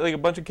 like a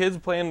bunch of kids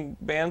playing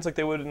bands like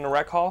they would in a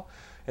rec hall.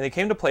 And they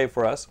came to play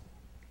for us.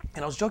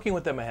 And I was joking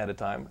with them ahead of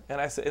time. And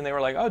they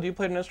were like, "Oh, do you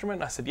play an instrument?"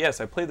 And I said, "Yes,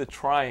 I play the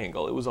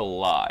triangle." It was a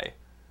lie.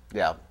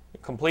 Yeah. A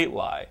complete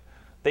lie.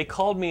 They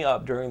called me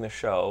up during the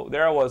show.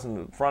 There I was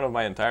in front of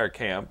my entire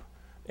camp.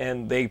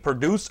 And they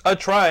produced a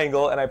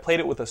triangle, and I played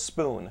it with a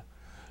spoon.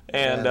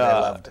 And they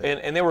loved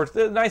it. And they were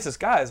the nicest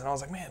guys. And I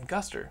was like, man,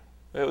 Guster.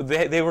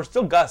 They were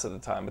still Gus at the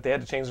time, but they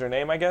had to change their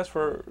name, I guess,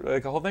 for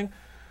like a whole thing. It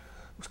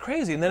was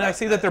crazy. And then I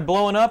see that they're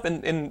blowing up,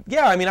 and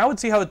yeah, I mean, I would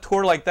see how a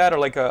tour like that or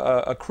like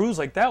a cruise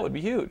like that would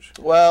be huge.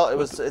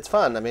 Well, it's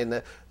fun. I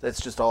mean,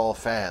 it's just all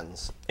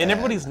fans. And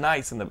everybody's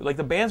nice, and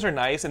the bands are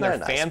nice, and their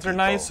fans are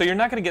nice. So you're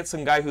not going to get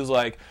some guy who's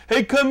like,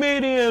 "Hey,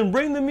 comedian,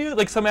 bring the music."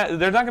 Like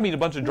they're not going to be a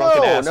bunch of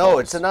drunken assholes. No,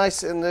 it's a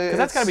nice. Because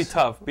that's got to be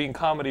tough, being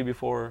comedy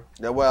before.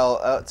 Yeah, well,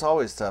 it's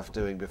always tough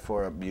doing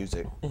before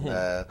music.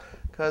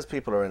 Because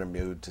people are in a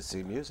mood to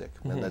see music,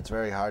 and it's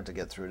very hard to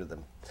get through to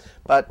them.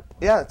 But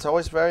yeah, it's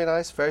always very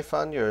nice, very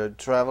fun. You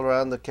travel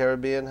around the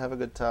Caribbean, have a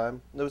good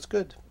time. It was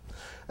good,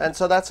 and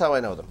so that's how I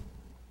know them.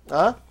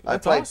 I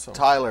played awesome.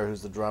 Tyler,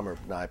 who's the drummer,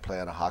 and I play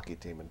on a hockey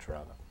team in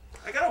Toronto.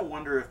 I gotta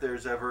wonder if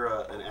there's ever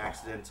an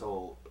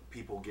accidental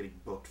people getting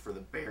booked for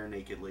the Bare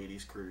Naked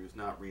Ladies cruise,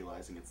 not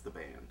realizing it's the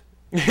band.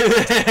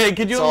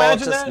 Could you imagine all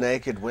just that?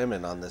 naked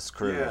women on this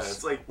cruise. Yeah,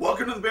 it's like,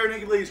 welcome to the Bare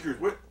Naked Ladies cruise.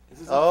 What?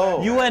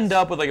 You end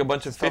up with like a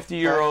bunch of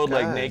 50-year-old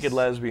like naked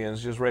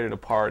lesbians just ready to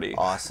party.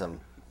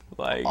 Awesome.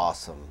 Like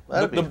awesome.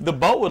 The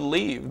boat would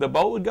leave. The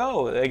boat would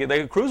go.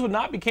 The cruise would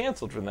not be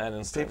canceled from that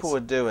instance. People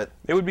would do it.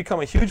 It would become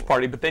a huge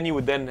party, but then you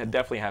would then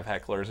definitely have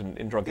hecklers and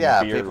drunken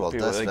beer. People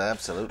like,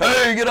 absolutely.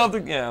 Hey, get off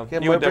the... Yeah,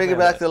 we're bringing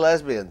back the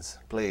lesbians,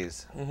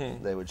 please.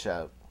 They would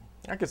shout.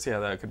 I could see how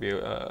that could be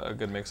a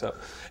good mix-up.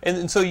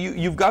 And so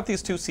you've got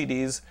these two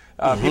CDs.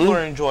 People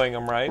are enjoying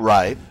them, right?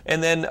 Right.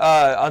 And then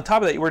on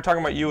top of that, you were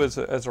talking about you as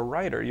a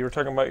writer. You were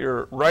talking about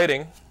your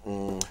writing,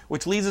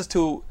 which leads us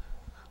to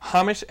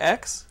Hamish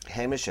X.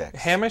 Hamish X.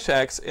 Hamish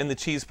X and the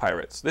Cheese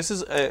Pirates. This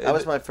is that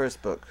was my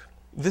first book.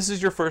 This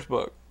is your first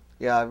book.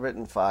 Yeah, I've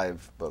written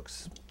 5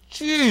 books.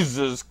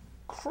 Jesus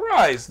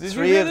Christ! Did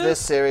 3 you of this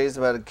series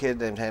about a kid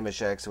named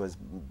Hamish X who has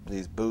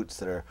these boots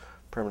that are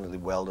permanently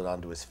welded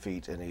onto his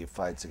feet, and he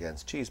fights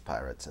against cheese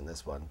pirates in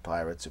this one.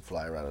 Pirates who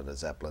fly around in a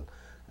zeppelin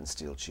and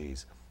steal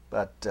cheese.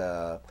 But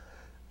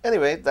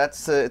anyway,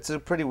 that's it's a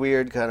pretty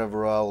weird kind of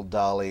Roald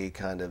Dahl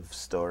kind of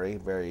story,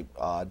 very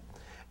odd.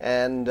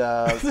 And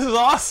this is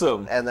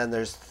awesome. And then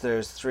there's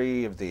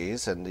 3 of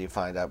these, and you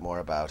find out more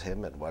about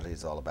him and what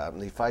he's all about.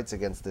 And he fights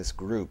against this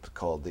group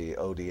called the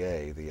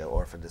ODA, the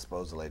Orphan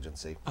Disposal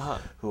Agency,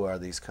 who are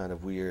these kind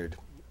of weird,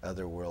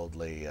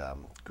 otherworldly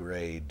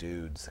gray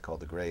dudes called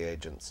the Gray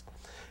Agents.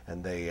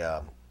 And they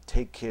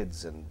take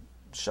kids and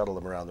shuttle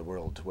them around the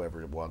world to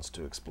whoever wants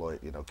to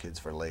exploit, kids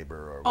for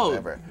labor or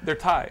whatever. They're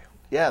Thai.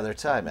 Yeah, they're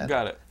Thai, man.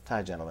 Got it.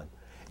 Thai gentlemen.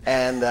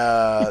 And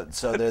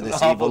so they're this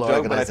awful evil joke,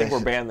 organization. but I think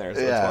we're banned there.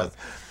 So yeah,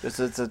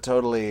 it's a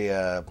totally.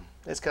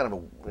 It's kind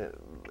of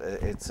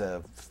it's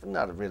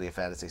not really a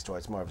fantasy story.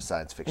 It's more of a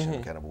science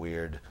fiction kind of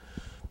weird,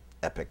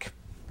 epic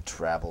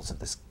travels of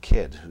this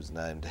kid who's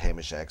named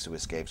Hamish X, who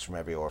escapes from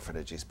every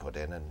orphanage he's put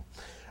in. And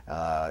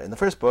in the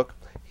first book,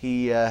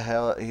 he's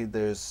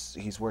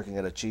working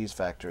at a cheese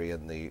factory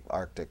in the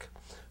Arctic,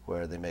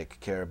 where they make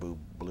caribou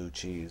blue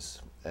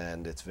cheese,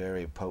 and it's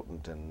very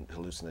potent and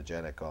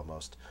hallucinogenic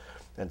almost.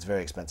 And it's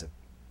very expensive.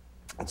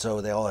 And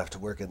so they all have to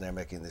work in there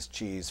making this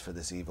cheese for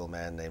this evil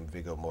man named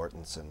Viggo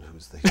Mortensen,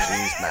 who's the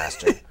cheese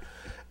master.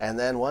 And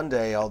then one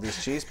day, all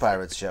these cheese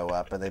pirates show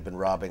up, and they've been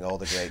robbing all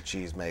the great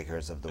cheese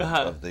makers of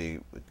the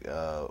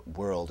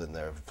world, and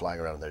they're flying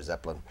around in their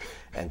Zeppelin.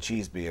 And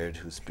Cheesebeard,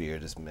 whose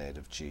beard is made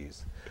of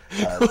cheese,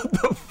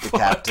 the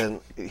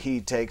captain, he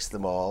takes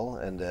them all,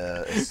 and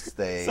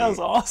they sounds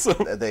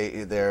awesome.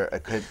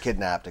 They're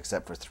kidnapped,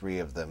 except for 3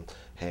 of them,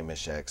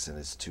 Hamish X and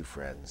his 2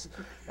 friends,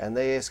 and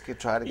they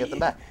try to get them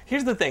back.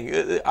 Here's the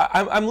thing: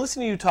 I'm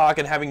listening to you talk,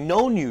 and having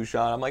known you,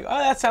 Sean, I'm like, oh,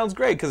 that sounds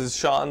great, because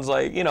Sean's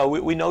like,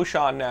 we know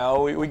Sean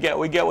now. We get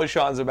what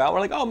Sean's about. We're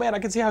like, oh man, I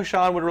can see how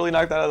Sean would really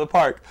knock that out of the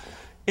park.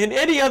 In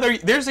any other,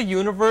 there's a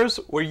universe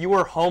where you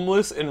are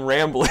homeless and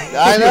rambling.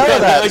 I know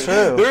that's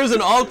true. There's an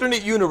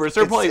alternate universe.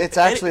 It's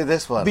actually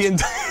this one.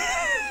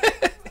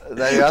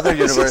 The other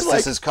universe,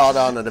 this is caught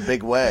on in a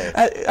big way.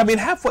 I mean,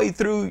 halfway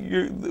through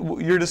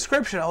your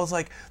description, I was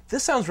like,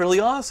 this sounds really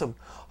awesome.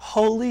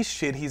 Holy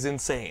shit, he's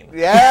insane.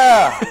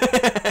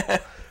 Yeah.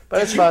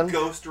 But it's fun. Did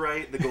you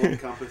ghostwrite the Golden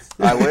Compass?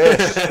 I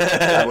wish.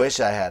 I wish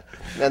I had.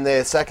 And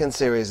the second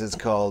series is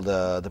called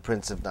The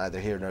Prince of Neither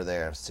Here Nor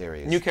There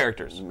series. New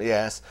characters.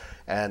 Yes.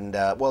 And,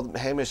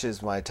 Hamish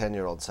is my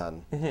 10-year-old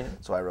son,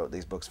 so I wrote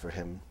these books for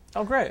him.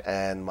 Oh, great.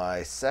 And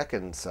my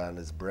second son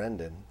is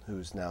Brendan,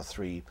 who's now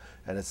 3,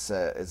 and it's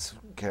a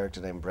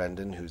character named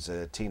Brendan, who's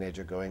a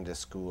teenager going to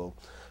school,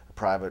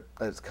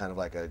 it's kind of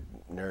like a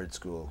nerd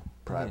school,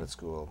 private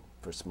school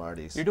for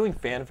smarties. You're doing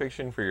fan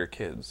fiction for your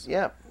kids.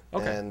 Yeah.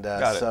 Okay, and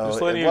got it. so,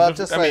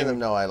 Just letting them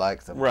know I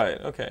like them.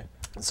 Right, okay.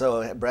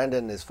 So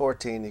Brendan is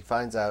 14, he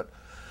finds out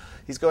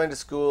he's going to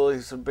school,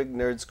 he's a big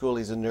nerd school,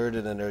 he's a nerd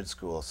in a nerd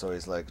school, so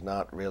he's like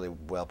not really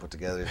well put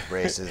together, he's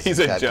braces, he's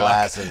got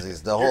glasses,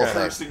 he's the whole thing.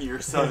 Cursing your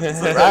son. This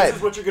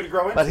is what you're going to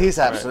grow into? But he's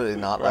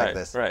absolutely not like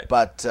this. Right.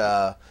 But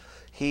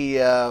he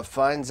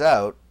finds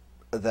out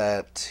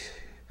that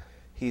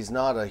he's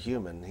not a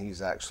human,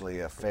 he's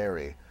actually a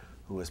fairy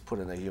who was put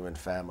in a human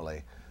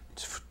family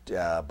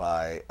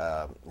by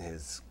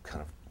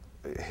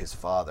his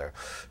father,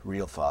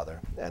 real father,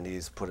 and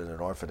he's put in an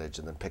orphanage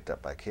and then picked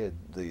up by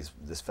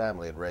this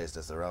family and raised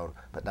as their own.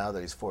 But now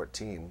that he's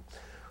 14,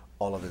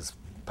 all of his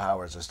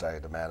powers are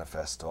starting to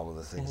manifest, all of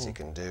the things he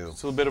can do.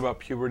 So a bit about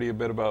puberty, a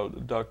bit about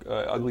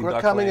ugly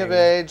duckling. Coming of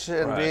age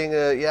and being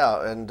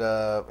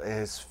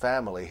his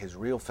family, his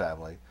real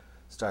family,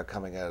 start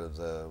coming out of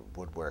the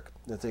woodwork.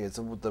 The thing is,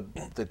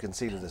 the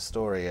conceit of the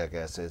story, I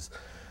guess, is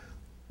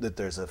that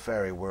there's a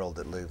fairy world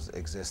that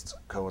exists,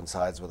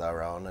 coincides with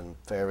our own, and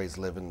fairies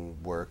live and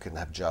work and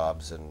have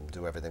jobs and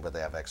do everything, but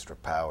they have extra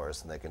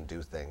powers and they can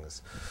do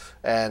things.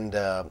 And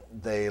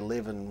they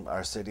live in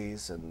our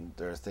cities, and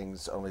there are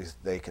things only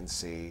they can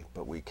see,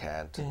 but we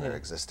can't, and they're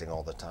existing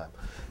all the time.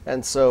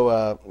 And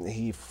so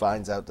he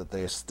finds out that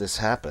this is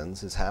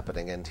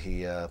happening, and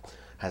he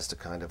has to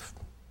kind of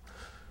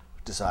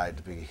decide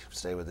to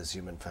stay with his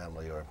human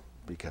family or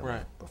become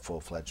a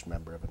full-fledged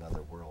member of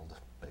another world,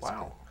 basically.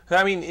 Wow.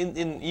 I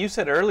mean, you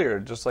said earlier,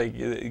 just like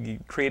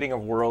creating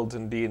of worlds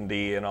in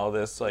D&D and all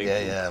this, like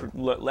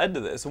led to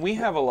this. And we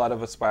have a lot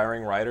of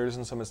aspiring writers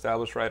and some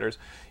established writers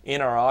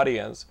in our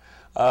audience.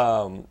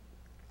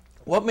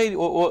 What made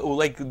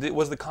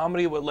was the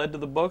comedy what led to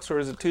the books, or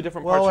is it 2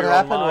 different parts of your own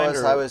mind? Well, what happened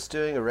was I was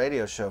doing a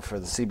radio show for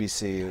the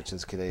CBC, which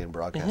is Canadian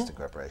Broadcasting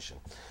Corporation,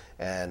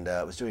 and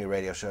I was doing a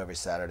radio show every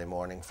Saturday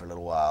morning for a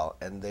little while,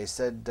 and they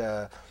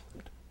said.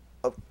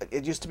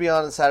 It used to be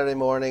on Saturday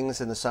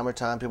mornings in the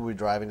summertime. People would be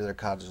driving to their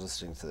cottages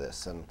listening to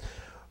this, and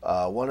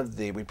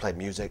we'd play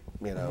music,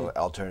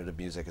 alternative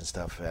music and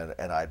stuff,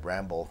 and I'd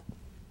ramble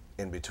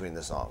in between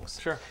the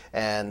songs. Sure.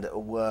 And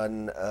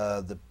when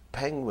the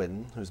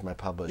Penguin, who's my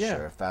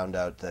publisher, found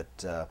out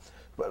that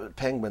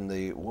Penguin,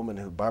 the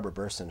woman Barbara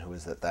Burson, who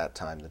was at that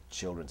time the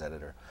children's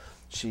editor,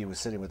 she was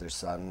sitting with her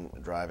son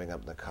driving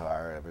up in the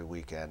car every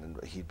weekend, and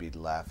he'd be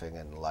laughing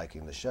and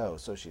liking the show.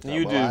 So she thought,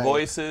 you do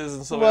voices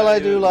and stuff. Well, I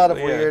do a lot of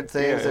weird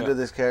things. I do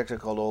this character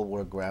called Old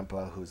World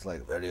Grandpa, who's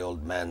like very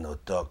old man who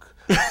talk.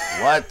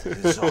 What?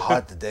 It's a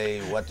hot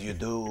day. What do you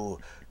do?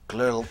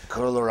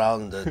 Curl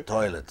around the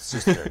toilet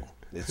cistern.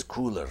 It's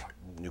cooler.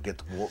 and you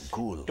get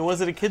cool.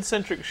 Was it a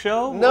kid-centric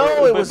show?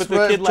 No, it was but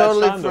the kid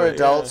totally latched onto for it,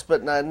 adults,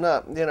 but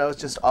not,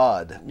 it's just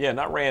odd. Yeah,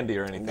 not Randy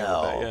or anything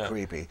No, like that. Yeah.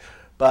 creepy.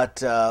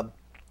 But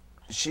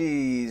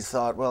she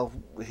thought, well,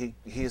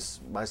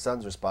 my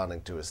son's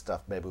responding to his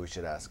stuff. Maybe we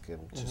should ask him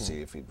to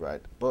see if he'd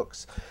write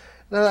books.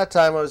 And at that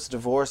time, I was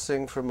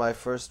divorcing from my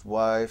first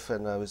wife,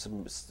 and I was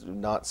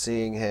not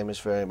seeing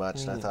Hamish very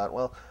much. And I thought,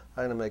 well,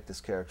 I'm going to make this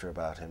character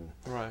about him,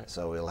 Right.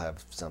 so we'll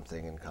have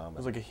something in common. It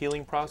was like a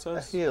healing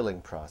process? A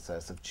healing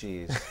process of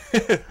cheese.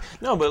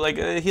 No, but like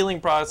a healing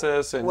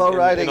process and,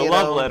 writing, and a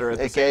love letter at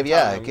the same time.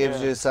 Yeah, it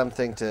gives you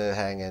something to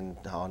hang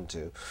on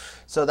to.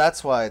 So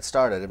that's why it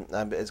started.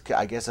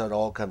 I guess it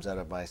all comes out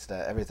of my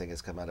everything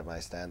has come out of my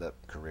stand-up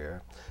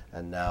career,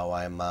 and now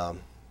I'm, I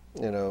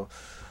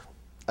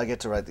get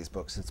to write these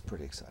books. It's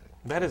pretty exciting.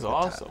 That is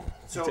awesome.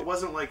 So it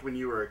wasn't like when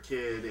you were a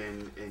kid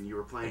and you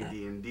were playing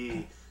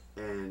D&D,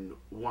 and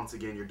once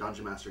again your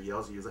dungeon master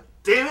yells at you, he's like,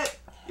 "Damn it!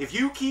 If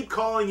you keep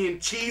calling in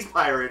cheese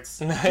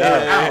pirates, No,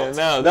 out."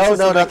 this is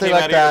something nothing came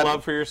like out of that. your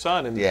love for your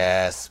son. And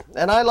Yes,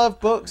 and I love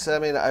books. I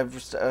mean,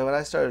 when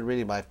I started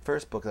reading my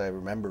first book that I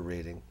remember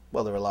reading,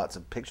 well, there were lots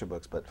of picture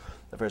books, but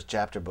the first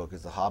chapter book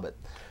is The Hobbit.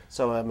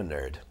 So I'm a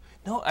nerd.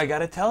 No, I got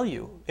to tell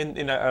you, and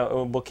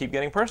we'll keep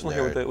getting personal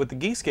here with the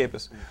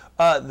Geekscapists.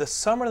 The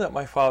summer that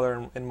my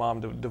father and mom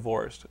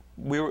divorced,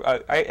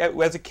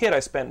 as a kid, I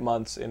spent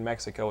months in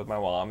Mexico with my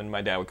mom, and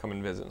my dad would come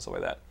and visit and stuff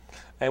like that.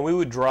 And we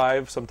would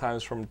drive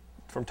sometimes from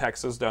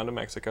Texas down to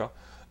Mexico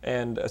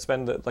and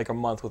spend like a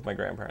month with my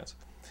grandparents.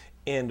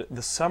 And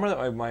the summer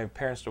that my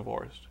parents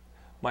divorced,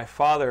 my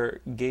father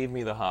gave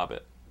me The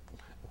Hobbit.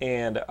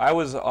 And I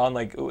was on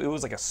it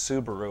was like a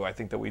Subaru, I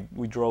think, that we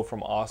drove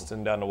from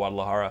Austin down to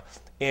Guadalajara.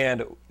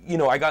 And,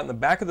 I got in the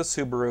back of the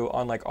Subaru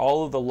on like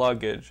all of the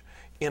luggage,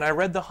 and I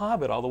read The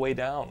Hobbit all the way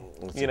down.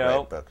 It's a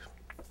great book.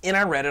 And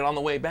I read it on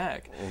the way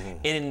back.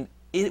 And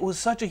it was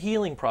such a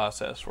healing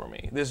process for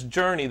me. This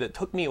journey that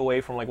took me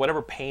away from like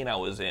whatever pain I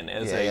was in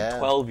as a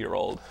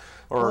 12-year-old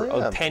or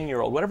a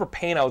 10-year-old, whatever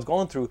pain I was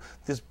going through,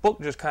 this book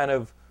just kind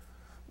of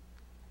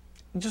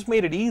just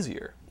made it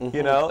easier,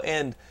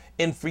 And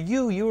for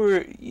you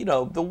were,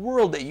 the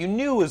world that you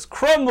knew was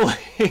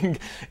crumbling,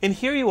 and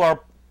here you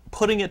are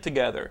putting it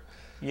together,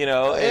 it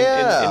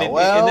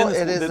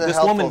is this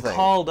woman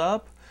called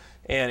up,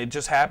 and it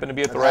just happened to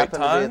be at the right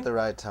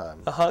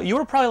time. You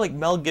were probably like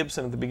Mel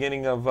Gibson at the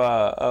beginning of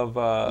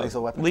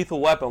Lethal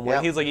Weapon,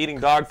 where he's like eating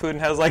dog food and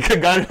has like a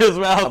gun in his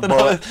mouth, and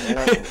all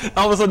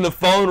of a sudden the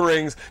phone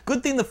rings.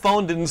 Good thing the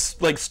phone didn't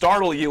like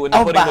startle you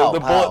into putting the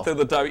bullet through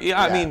the top.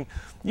 I mean.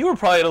 You were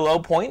probably at a low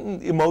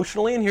point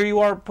emotionally, and here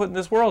you are putting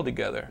this world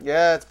together.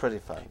 Yeah, it's pretty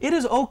fun. It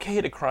is okay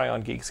to cry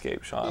on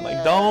Geekscape, Sean. Yeah.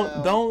 Like,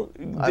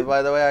 don't.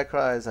 By the way I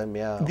cry is I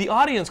meow. The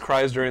audience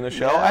cries during the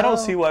show. Meow. I don't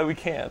see why we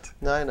can't.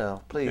 No, I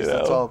know. Please,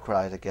 let's all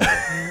cry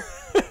together.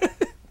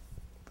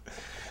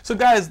 So,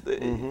 guys,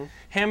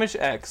 Hamish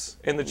X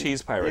and the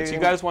Cheese Pirates. You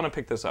guys want to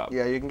pick this up?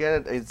 Yeah, you can get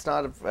it. It's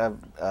not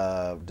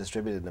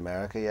distributed in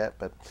America yet,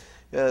 but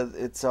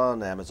it's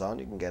on Amazon.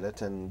 You can get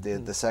it, and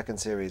the second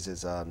series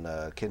is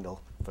on Kindle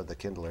for the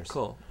Kindlers.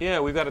 Cool. Yeah,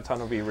 we've got a ton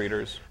of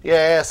e-readers.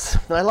 Yes,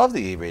 I love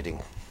the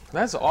e-reading.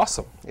 That's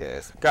awesome.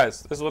 Yes,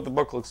 guys, this is what the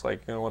book looks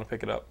like. You're gonna want to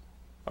pick it up.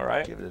 All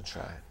right. Give it a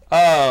try.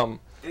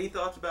 Any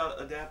thoughts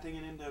about adapting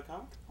it into a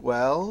comic?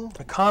 Well,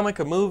 a comic,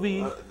 a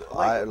movie.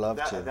 I'd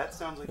love to. That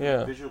sounds like it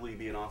would visually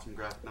be an awesome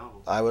graphic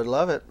novel. I would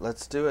love it.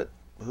 Let's do it.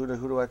 Who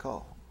do I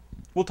call?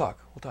 We'll talk.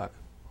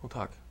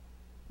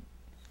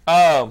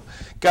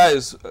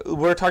 Guys,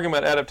 we're talking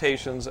about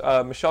adaptations.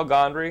 Michel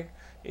Gondry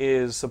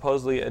is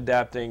supposedly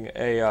adapting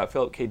a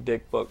Philip K.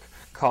 Dick book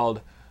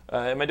called,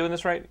 am I doing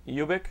this right?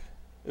 Ubik?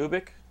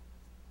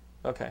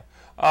 Okay.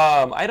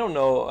 I don't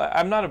know.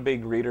 I'm not a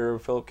big reader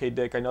of Philip K.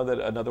 Dick. I know that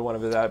another one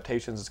of his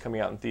adaptations is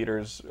coming out in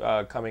theaters,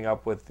 coming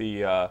up with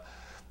the...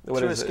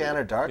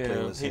 Scanner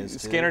Darkly was his, too.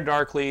 Scanner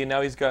Darkly, and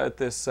now he's got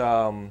this...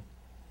 what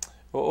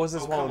was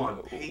this one? Come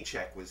on,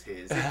 Paycheck was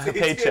his.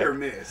 It's hit or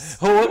miss.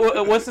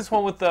 What's this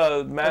one with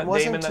Matt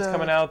Damon that's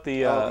coming out?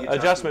 The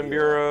Adjustment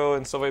Bureau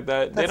and stuff like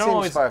that. That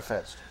seems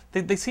far-fetched.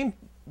 They seem.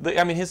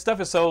 I mean, his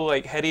stuff is so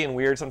like heady and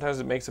weird. Sometimes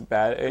it makes it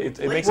bad. It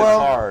makes it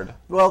hard.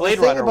 Well, Blade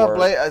the thing Runner about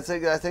Blade, I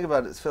think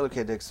about it, Philip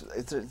K. Dick's.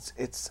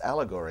 It's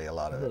allegory, a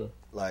lot of it,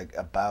 like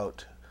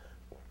about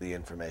the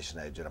information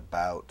age and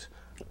about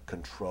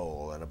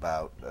control and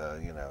about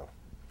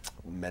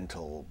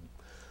mental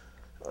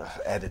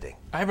editing.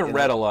 I haven't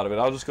read a lot of it.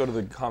 I'll just go to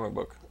the comic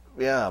book.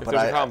 Yeah, if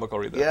there's a comic book, I'll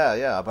read that.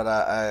 Yeah, but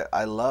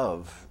I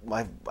love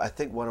I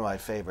think one of my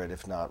favorite,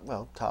 if not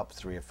top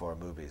 3 or 4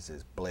 movies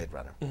is Blade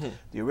Runner,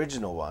 the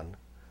original one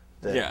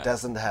that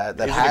doesn't have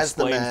has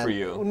the man. For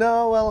you.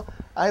 No, well,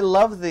 I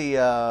love the.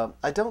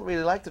 I don't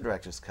really like the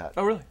director's cut.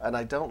 Oh, really? And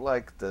I don't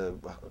like the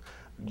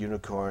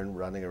unicorn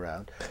running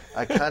around.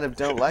 I kind of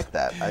don't like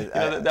that.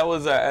 That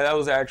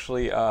was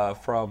actually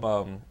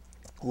from.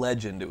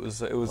 Legend. It was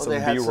some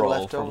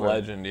B-roll from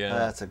Legend. Yeah,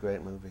 that's a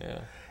great movie.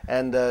 Yeah,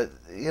 and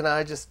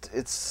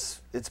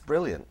it's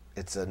brilliant.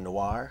 It's a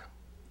noir.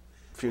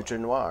 future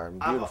noir and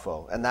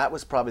beautiful. And that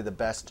was probably the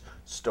best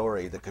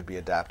story that could be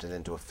adapted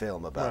into a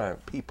film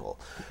about people.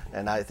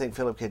 And I think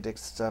Philip K.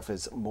 Dick's stuff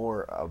is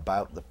more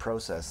about the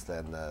process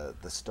than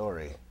the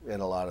story in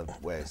a lot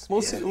of ways.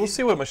 We'll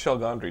see what Michel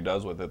Gondry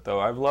does with it, though.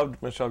 I've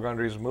loved Michel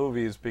Gondry's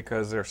movies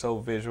because they're so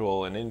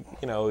visual and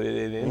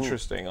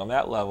interesting on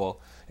that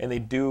level, and they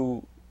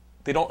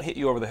don't hit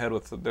you over the head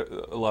with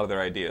a lot of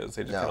their ideas.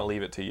 They just kind of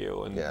leave it to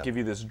you and give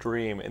you this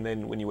dream, and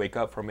then when you wake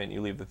up from it and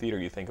you leave the theater,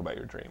 you think about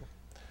your dream.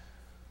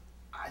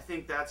 I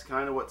think that's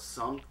kind of what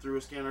sunk through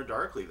A Scanner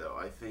Darkly, though.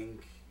 I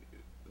think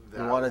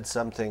that... You wanted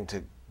something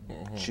to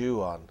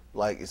chew on,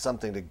 like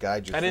something to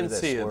guide you through this. I didn't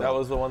see it. That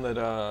was the one that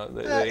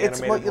the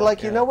animated one.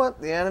 Like, you know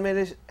what? The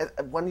animated...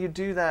 When you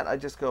do that, I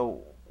just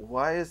go,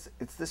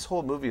 this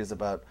whole movie is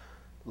about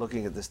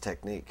looking at this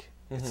technique.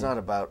 It's not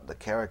about the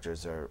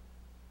characters or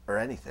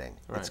anything.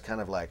 It's kind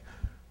of like,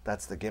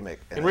 that's the gimmick.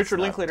 And Richard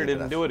Linklater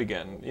didn't do it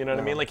again. You know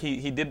what I mean? Like,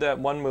 he did that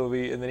one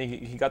movie, and then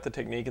he got the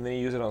technique, and then he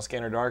used it on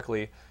Scanner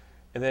Darkly.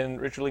 And then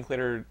Richard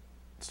Linklater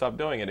stopped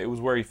doing it. It was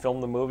where he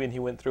filmed the movie and he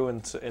went through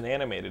and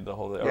animated the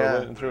whole thing, or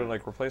went through and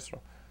like replaced them.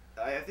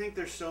 I think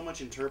there's so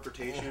much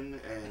interpretation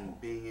and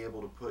being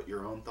able to put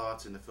your own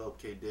thoughts into Philip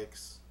K.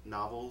 Dick's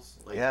novels.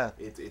 Like,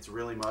 it's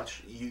really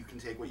much. You can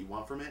take what you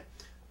want from it.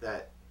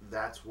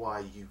 That's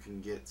why you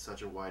can get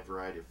such a wide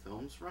variety of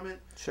films from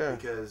it. Sure.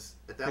 Because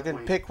at that point, you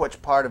can pick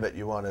which part of it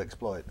you want to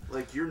exploit.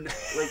 Like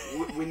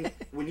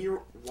when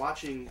you're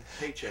watching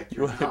Paycheck,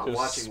 you're not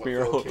watching what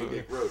Philip K.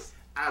 Dick wrote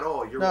at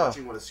all. You're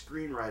watching what a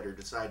screenwriter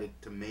decided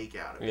to make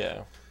out of it.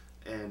 Yeah.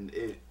 And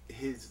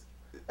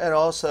and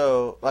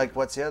also, like,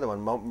 what's the other one?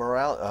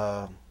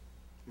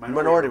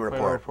 Minority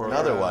Report.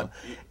 Another one.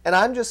 And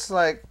I'm just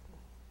like,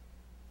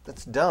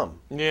 that's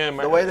dumb. Yeah,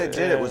 the way they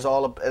did it was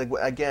all,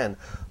 again,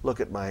 look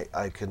at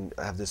I can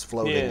have this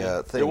floating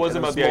thing. It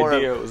wasn't about the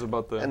idea, it was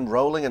about the... And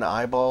rolling an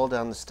eyeball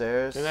down the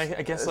stairs. And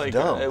I guess, like,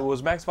 it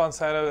was Max von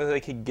Sydow,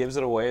 like, he gives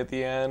it away at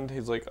the end.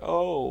 He's like,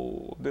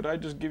 oh, did I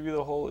just give you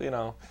the whole,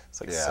 it's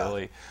like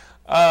silly.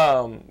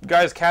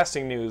 Guys,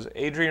 casting news.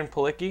 Adrian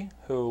Palicki,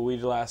 who we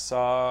last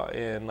saw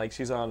in, like,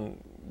 she's on,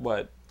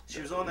 what? She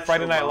was on that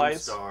Friday show Night Lone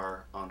Lights.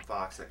 Star on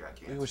Fox that got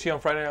canceled. Was she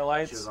on Friday Night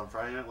Lights? She was on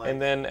Friday Night Lights. And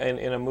then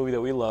in a movie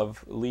that we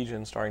love,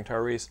 Legion, starring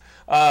Tyrese.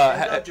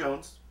 Doug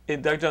Jones.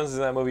 Doug Jones is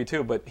in that movie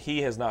too, but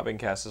he has not been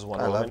cast as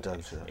Wonder Woman. I love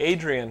Doug Jones.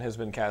 Adrian has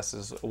been cast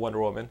as Wonder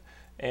Woman.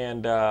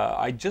 And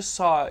I just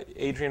saw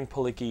Adrian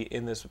Palicki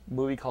in this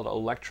movie called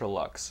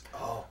Electrolux.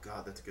 Oh,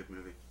 God, that's a good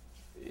movie.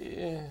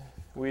 Yeah.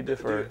 We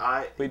differ.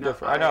 Dude, we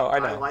differ. I know.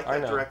 I like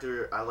that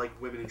director. I like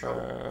Women in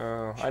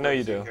Trouble. I know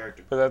you do.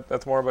 Character. But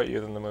that's more about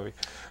you than the movie.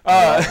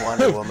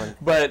 Wonder Woman.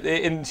 But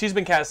she's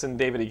been cast in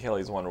David E.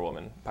 Kelly's Wonder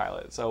Woman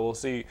pilot. So we'll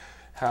see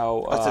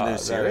how that's a new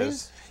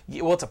series?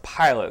 Yeah, well, it's a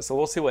pilot, so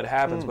we'll see what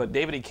happens. But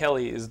David E.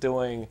 Kelly is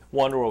doing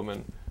Wonder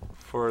Woman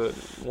for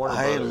Warner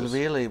Brothers.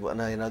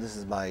 This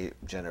is my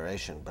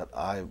generation, but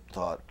I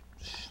thought...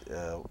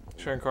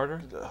 Sharon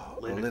Carter?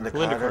 Linda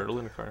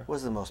Carter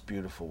was the most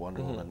beautiful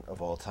Wonder Woman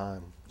of all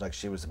time. Like,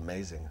 she was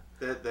amazing.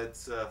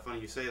 That's funny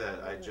you say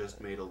that. I just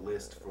made a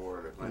list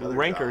for my other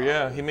Ranker,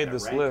 job, he made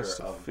this list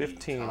of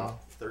 15. The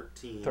top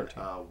 13.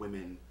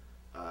 Women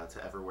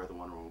to ever wear the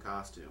Wonder Woman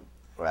costume.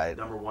 Right.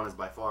 Number one is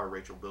by far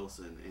Rachel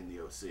Bilson in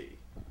the OC.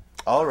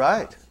 All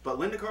right. But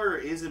Linda Carter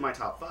is in my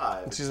top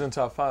 5. She's in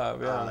top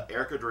 5, yeah.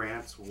 Erica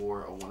Drance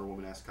wore a Wonder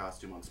Woman-esque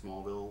costume on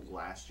Smallville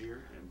last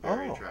year, and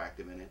very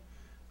attractive in it.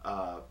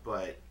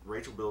 But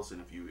Rachel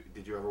Bilson,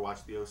 did you ever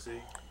watch the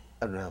OC?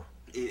 I don't know.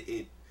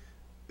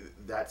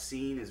 That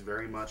scene is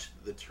very much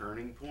the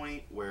turning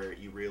point where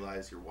you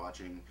realize you're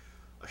watching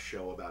a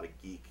show about a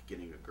geek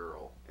getting a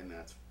girl, and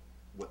that's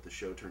what the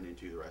show turned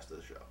into the rest of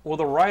the show. Well,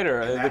 the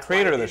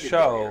creator of the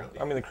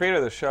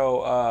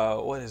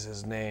show, what is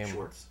his name?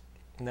 Schwartz.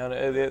 No,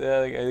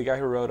 the guy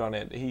who wrote on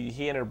it,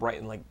 he ended up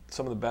writing like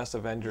some of the best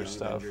Avengers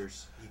stuff.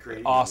 Avengers. He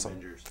created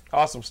Avengers.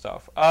 Awesome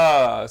stuff.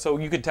 So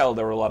you could tell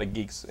there were a lot of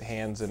geeks'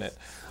 hands in it.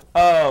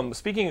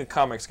 Speaking of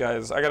comics,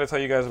 guys, I got to tell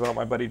you guys about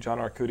my buddy John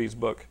Arcudi's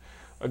book,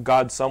 A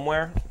God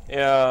Somewhere.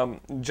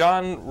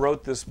 John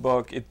wrote this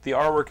book. The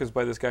artwork is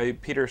by this guy,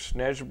 Peter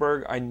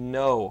Snejberg. I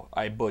know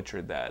I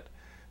butchered that,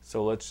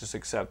 so let's just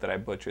accept that I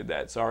butchered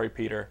that. Sorry,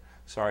 Peter.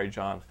 Sorry,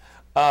 John.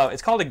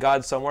 It's called A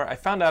God Somewhere. I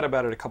found out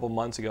about it a couple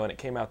months ago, and it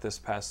came out this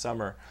past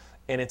summer.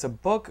 And it's a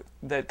book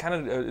that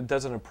kind of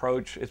does an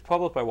approach. It's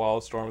published by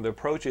Wildstorm. The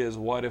approach is,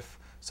 what if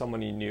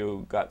someone you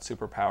knew got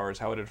superpowers?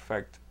 How would it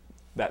affect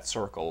that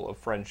circle of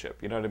friendship?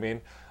 You know what I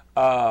mean?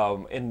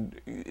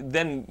 And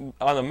then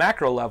on the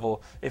macro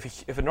level,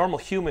 if a normal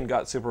human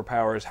got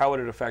superpowers, how would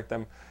it affect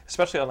them,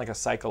 especially on like a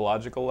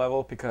psychological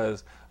level?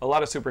 Because a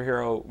lot of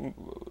superhero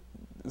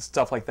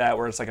stuff like that,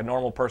 where it's like a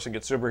normal person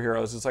gets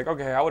superheroes, it's like,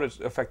 okay, how would it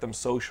affect them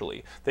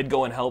socially? They'd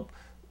go and help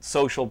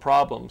social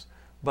problems.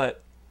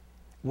 But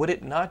would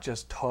it not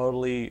just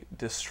totally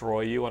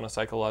destroy you on a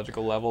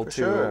psychological level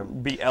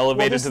be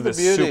elevated to the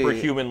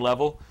superhuman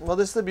level? Well,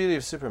 this is the beauty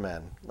of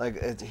Superman.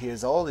 Like, he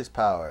has all these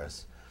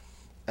powers,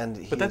 and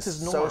he's that's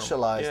his norm.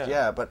 Socialized.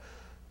 Yeah, but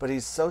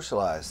he's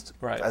socialized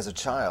as a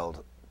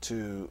child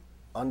to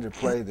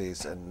underplay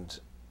these and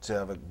to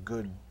have a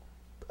good,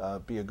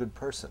 be a good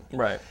person.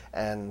 Right.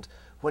 And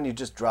when you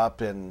just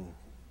drop in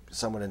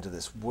someone into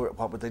this world,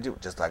 what would they do?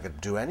 Just like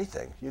do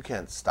anything. You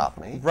can't stop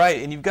me.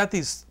 Right, and you've got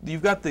these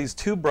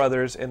two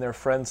brothers and their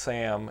friend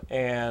Sam,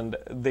 and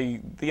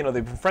they've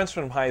been friends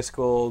from high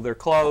school. They're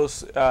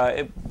close,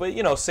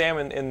 but Sam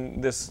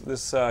and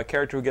this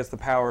character who gets the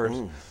powers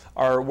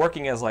are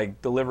working as like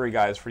delivery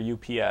guys for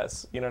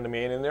UPS. You know what I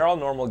mean? And they're all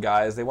normal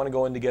guys. They want to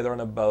go in together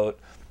on a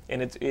boat,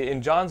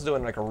 and John's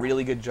doing like a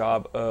really good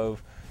job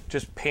of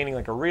just painting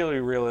like a really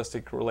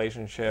realistic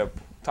relationship,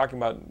 talking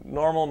about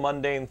normal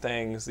mundane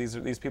things.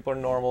 These people are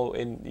normal,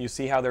 and you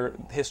see how their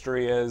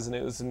history is,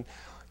 and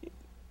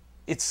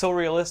it's so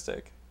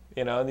realistic,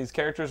 and these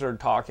characters are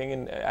talking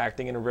and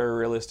acting in a very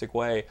realistic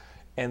way,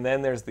 and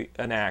then there's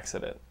an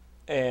accident,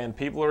 and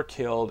people are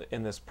killed,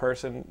 and this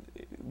person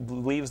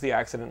leaves the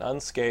accident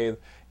unscathed,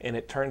 and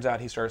it turns out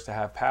he starts to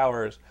have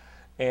powers,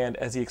 and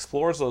as he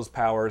explores those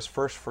powers,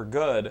 first for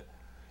good,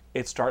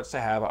 it starts to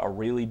have a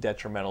really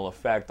detrimental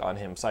effect on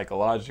him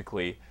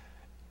psychologically,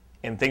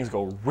 and things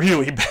go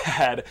really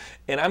bad.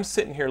 And I'm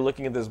sitting here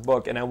looking at this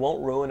book, and I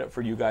won't ruin it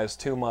for you guys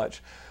too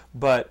much,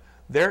 but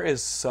there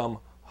is some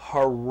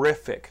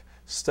horrific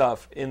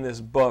stuff in this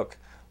book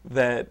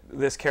that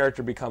this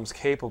character becomes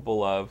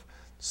capable of,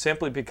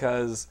 simply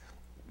because,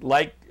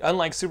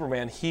 unlike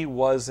Superman, he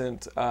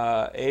wasn't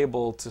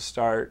able to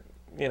start,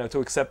 to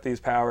accept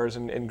these powers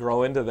and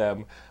grow into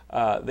them.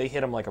 They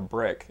hit him like a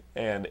brick,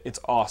 and it's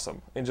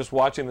awesome. And just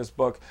watching this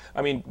book,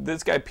 I mean,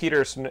 this guy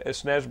Peter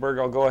Snedsberg,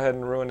 I'll go ahead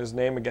and ruin his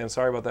name again.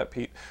 Sorry about that,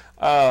 Pete.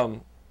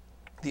 The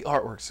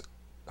artwork's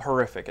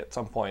horrific at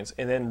some points,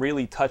 and then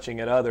really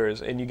touching at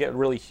others, and you get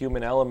really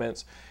human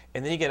elements.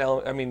 And then you get,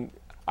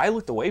 I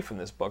looked away from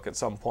this book at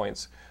some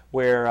points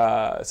where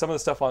some of the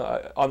stuff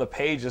on the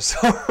page is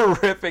so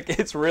horrific,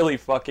 it's really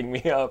fucking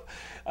me up.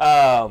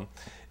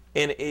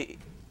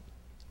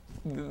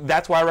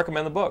 That's why I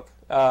recommend the book.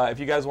 If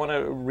you guys want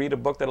to read a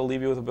book that'll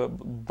leave you with a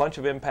bunch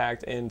of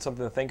impact and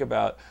something to think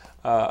about,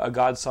 A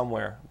God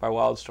Somewhere by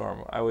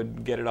Wildstorm, I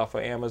would get it off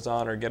of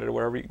Amazon or get it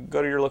wherever.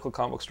 Go to your local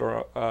comic book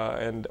store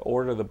and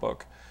order the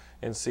book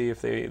and see if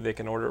they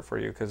can order it for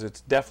you, because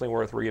it's definitely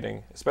worth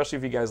reading, especially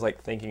if you guys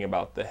like thinking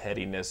about the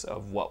headiness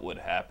of what would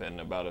happen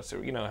about us.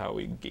 You know how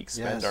we geeks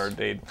spend our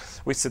day.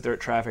 We sit there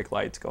at traffic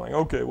lights going,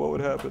 okay, what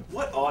would happen?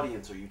 What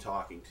audience are you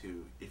talking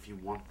to if you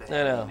want the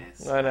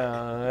headiness? I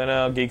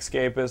know,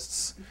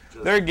 Geekscapists.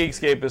 There are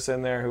Geekscapists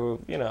in there who,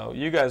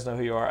 you guys know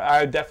who you are.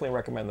 I definitely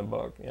recommend the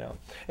book, And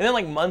then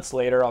like months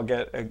later, I'll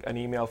get an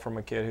email from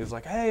a kid who's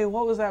like, hey,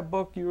 what was that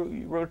book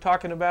you were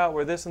talking about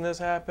where this and this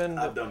happened?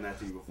 I've done that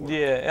to you before.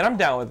 Yeah, and I'm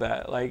down with that.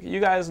 Like, you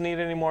guys need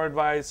any more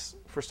advice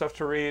for stuff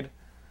to read,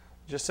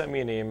 just send me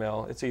an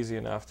email. It's easy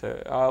enough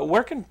to.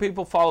 Where can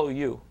people follow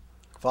you?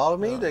 Follow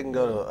me. They can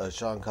go to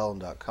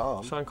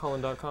SeanCullen.com.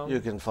 SeanCullen.com.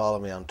 You can follow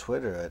me on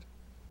Twitter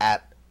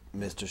at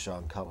Mr.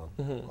 Sean Cullen,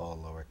 all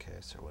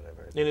lowercase or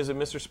whatever. And is it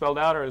Mr. spelled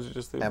out, or is it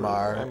just the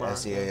MrSeanCullen?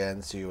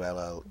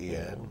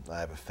 I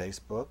have a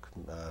Facebook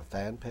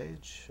fan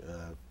page.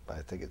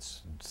 I think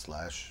it's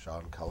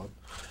 /Sean Cullen.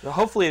 Now,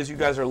 hopefully, as you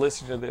guys are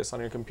listening to this on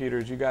your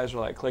computers, you guys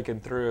are like clicking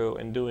through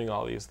and doing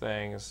all these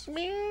things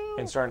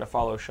and starting to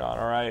follow Sean.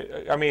 All right.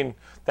 I mean,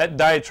 that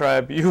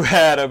diatribe you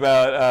had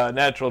about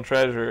National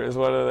Treasure is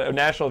one of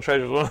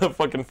the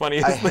fucking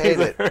funniest things. I hate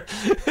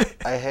it.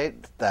 I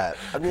hate that.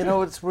 I mean,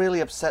 what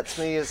really upsets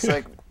me is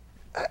like,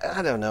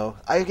 I don't know.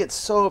 I get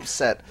so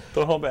upset.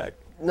 Don't hold back.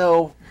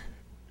 No,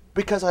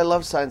 because I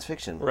love science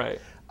fiction. Right.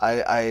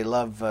 I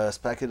love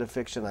speculative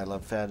fiction. I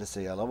love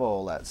fantasy. I love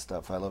all that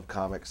stuff. I love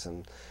comics,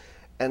 and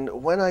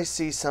when I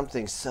see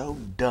something so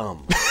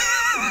dumb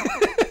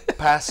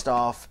passed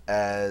off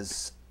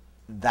as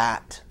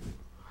that,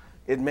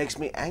 it makes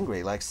me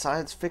angry. Like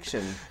science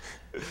fiction,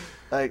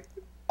 like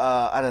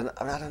I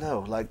don't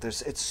know. Like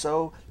it's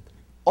so.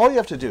 All you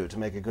have to do to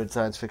make a good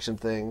science fiction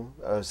thing,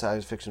 a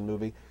science fiction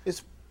movie,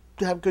 is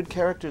to have good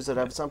characters that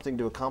have something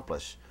to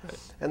accomplish,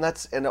 and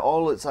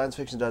all that science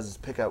fiction does is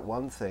pick out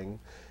one thing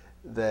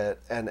that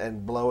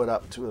and blow it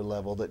up to a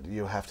level that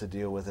you have to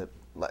deal with it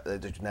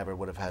that you never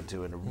would have had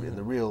to in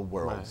the real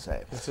world.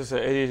 Say it's just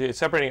it's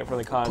separating it from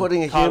the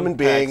putting a human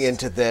being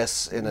into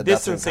this in a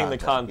distancing the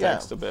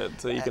context a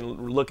bit so you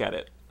can look at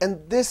it.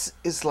 And this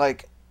is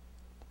like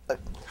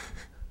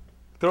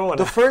throw one.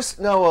 The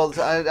first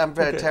I'm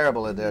very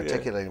terrible at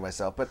articulating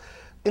myself, but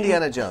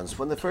Indiana Jones,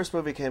 when the first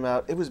movie came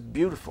out, it was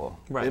beautiful.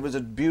 Right. It was a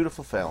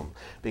beautiful film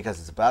because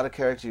it's about a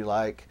character you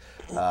like,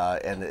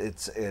 and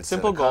it's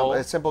simple goal.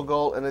 It's simple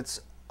goal, and it's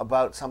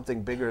about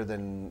something bigger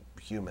than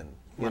human,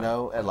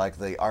 and like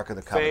the Ark of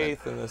the Covenant.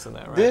 Faith and this and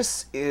that. Right.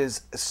 This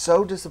is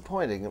so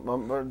disappointing.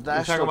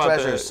 National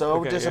Treasure is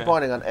so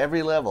disappointing on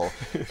every level.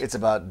 It's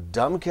about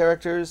dumb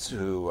characters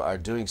who are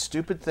doing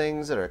stupid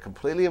things that are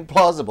completely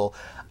implausible.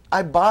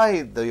 I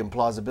buy the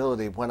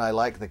implausibility when I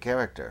like the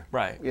character.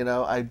 Right.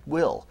 I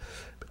will.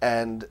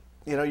 And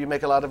you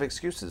make a lot of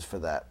excuses for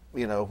that.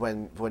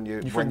 When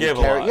you forgive a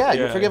lot. Yeah,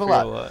 you forgive a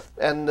lot.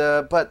 And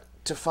but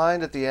to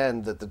find at the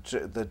end that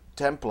the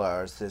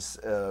Templars, this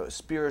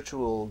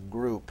spiritual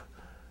group,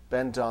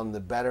 bent on the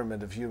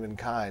betterment of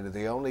humankind.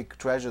 The only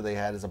treasure they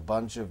had is a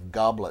bunch of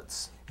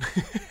goblets.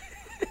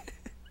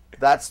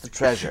 That's the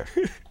treasure.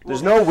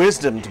 There's no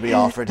wisdom to be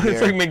offered here.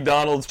 It's like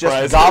McDonald's just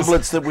prizes.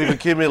 goblets that we've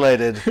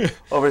accumulated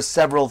over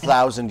several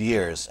thousand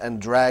years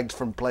and dragged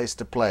from place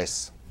to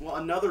place. Well,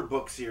 another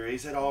book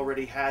series had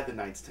already had the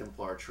Knights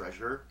Templar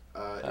treasure.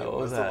 It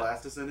was The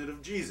Last Descendant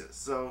of Jesus.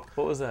 So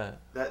what was that?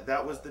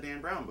 That was the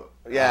Dan Brown book.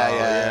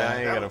 Yeah.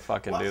 I ain't gonna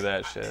fucking do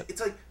that shit.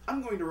 It's like,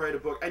 I'm going to write a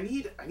book. I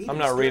need I'm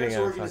not reading it.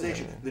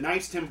 Organization. The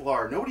Knights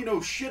Templar. Nobody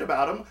knows shit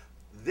about them.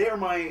 They're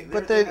my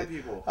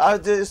people.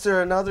 Is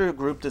there another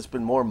group that's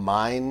been more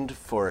mined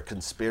for a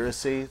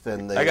conspiracy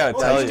than the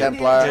Knights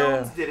Templar?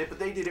 Jones did it, but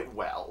they did it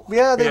well.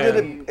 Yeah, they did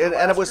it,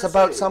 and it was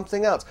about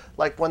something else.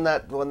 Like when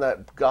that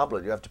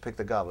goblet, you have to pick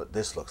the goblet.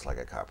 This looks like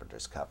a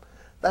carpenter's cup.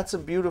 That's a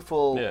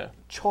beautiful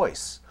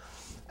choice.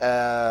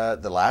 The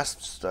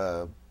last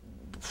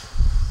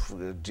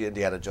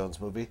Indiana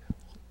Jones movie,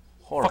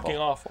 horrible. Fucking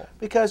awful.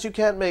 Because you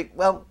can't make,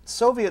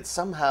 Soviets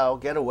somehow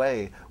get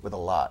away with a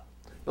lot.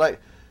 Like,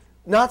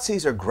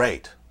 Nazis are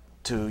great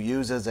to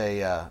use as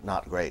a,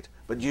 not great,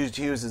 but to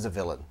use as a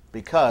villain.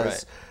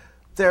 Because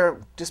they're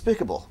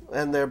despicable,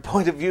 and their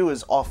point of view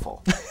is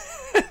awful.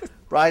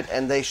 Right?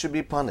 And they should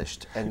be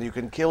punished. And you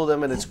can kill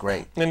them, and it's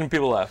great. And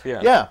people laugh,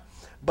 Yeah.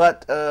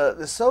 But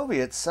the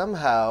Soviets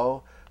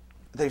somehow,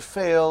 they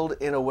failed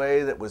in a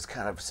way that was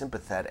kind of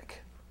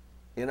sympathetic.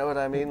 You know what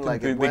I mean?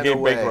 Like it went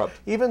away. Bankrupt.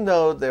 Even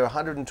though there were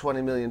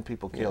 120 million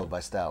people killed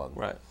by Stalin.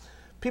 Right.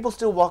 People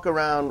still walk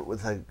around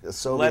with a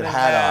Soviet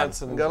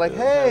hat on and go like,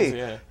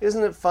 hey,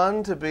 isn't it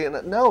fun to be in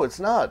a... No, it's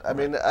not. I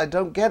mean, I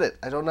don't get it.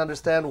 I don't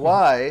understand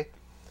why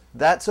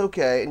that's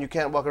okay and you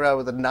can't walk around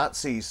with a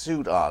Nazi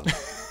suit on.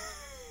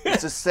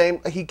 It's the same...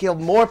 He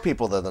killed more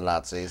people than the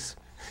Nazis.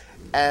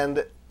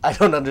 And I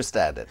don't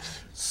understand it.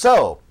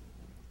 So...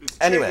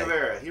 Anyway, Che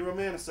Guevara, he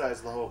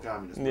romanticized the whole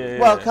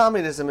communism.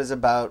 Communism is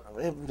about,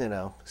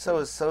 so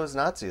is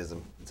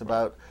Nazism. It's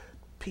about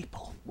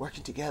people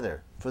working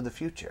together for the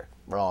future.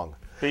 Wrong.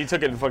 But you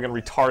took it and fucking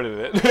retarded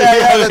it.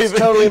 Yeah, that's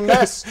totally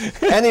mess.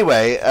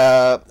 Anyway,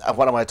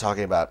 what am I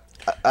talking about?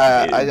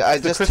 I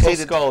just crystal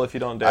hated... skull, if you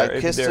don't dare.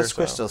 I kissed this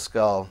crystal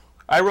skull.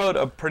 I wrote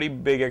a pretty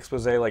big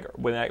expose, like,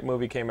 when that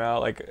movie came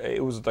out. Like,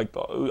 it was like,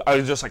 I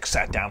was just, like,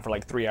 sat down for,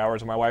 like, 3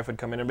 hours, and my wife would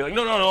come in and be like,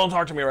 no, don't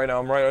talk to me right now.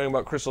 I'm writing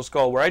about Crystal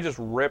Skull, where I just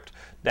ripped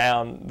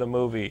down the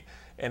movie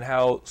and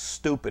how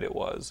stupid it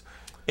was.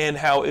 And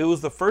how it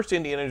was the first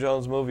Indiana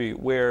Jones movie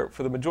where,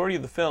 for the majority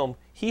of the film,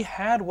 he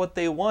had what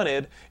they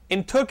wanted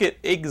and took it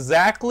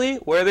exactly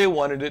where they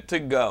wanted it to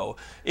go.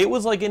 It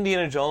was like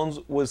Indiana Jones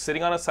was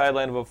sitting on a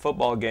sideline of a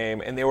football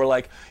game, and they were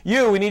like,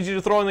 we need you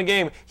to throw in the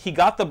game. He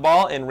got the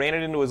ball and ran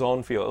it into his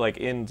own field,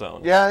 like end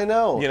zone. Yeah, I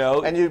know. You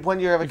know? And when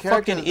you have a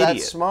character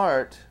that's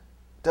smart,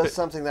 does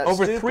something that's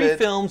over stupid, 3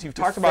 films, you've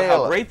talked about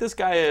how great this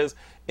guy is,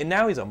 and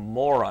now he's a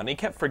moron. He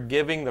kept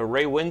forgiving the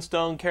Ray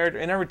Winstone character,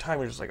 and every time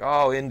you're just like,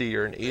 oh, Indy,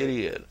 you're an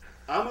idiot.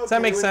 Does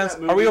that make sense?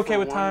 Are we okay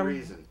with time?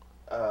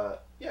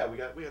 Yeah, we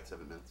got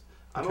 7 minutes.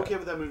 I'm okay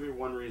with that movie for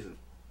one reason.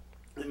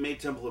 It made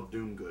Temple of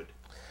Doom good.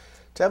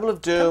 Temple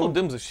of Doom. Temple of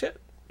Doom's a shit.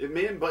 It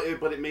made it, but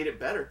it made it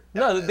better.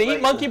 No, they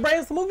eat monkey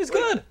brains. The movie's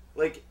good.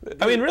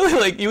 I mean, really,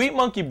 like, you eat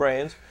monkey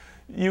brains.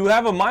 You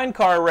have a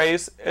minecart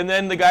race, and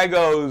then the guy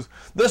goes,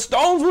 "The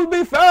stones will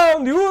be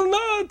found. You will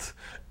not."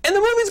 And the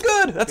movie's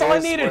good. That's all I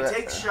needed. It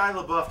takes Shia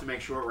LaBeouf to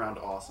make Short Round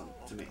awesome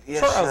to me.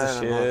 Yeah, Short Round's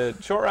a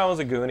shit. Short Round was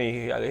a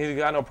goonie. He's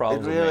got no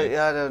problems with me.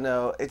 I don't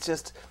know. It's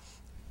just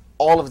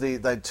all of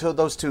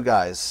those two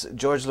guys,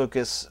 George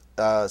Lucas,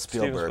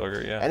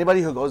 Spielberg.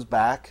 Anybody who goes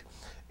back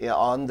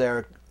on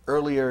their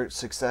earlier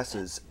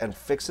successes and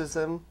fixes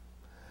them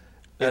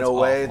in a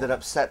way that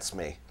upsets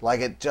me.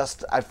 Like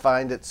I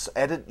find it's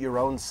edit your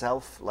own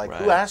self. Like,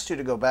 who asked you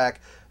to go back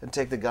and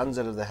take the guns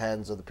out of the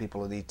hands of the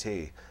people in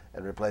E.T.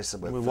 and replace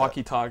them with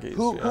walkie-talkies?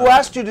 Who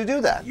asked you to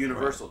do that?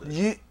 Universal did. Do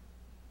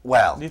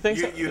you think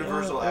so?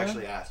 Universal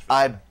actually asked for that.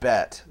 I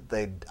bet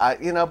they.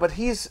 But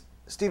he's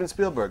Steven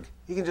Spielberg.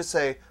 He can just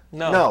say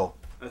no.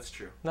 That's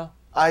true. No.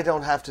 I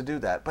don't have to do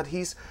that. But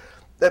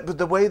but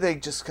the way they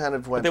just kind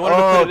of went,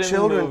 put it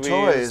children in the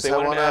toys. movies.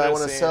 I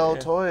want to sell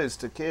toys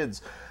to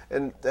kids,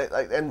 and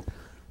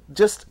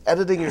just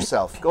editing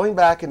yourself, going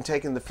back and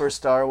taking the first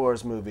Star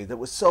Wars movie that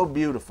was so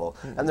beautiful,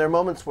 and there are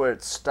moments where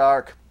it's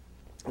stark.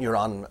 You're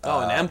on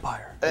an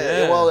Empire.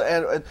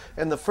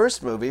 And the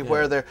first movie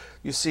where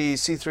you see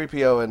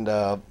C-3PO and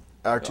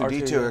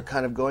R2-D2 are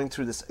kind of going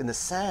through this in the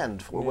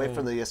sand away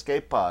from the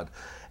escape pod,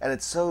 and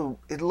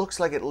it looks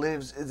like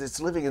it's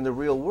living in the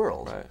real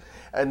world. Right.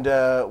 And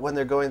when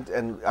they're going,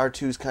 and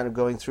R2's kind of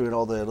going through, and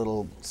all the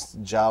little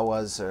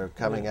Jawas are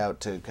coming out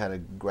to kind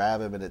of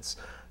grab him, and it's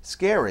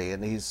scary,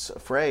 and he's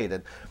afraid,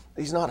 and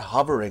he's not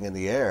hovering in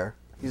the air.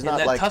 He's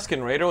not like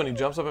Tusken Raider when he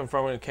jumps up in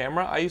front of the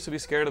camera. I used to be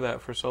scared of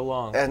that for so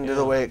long. And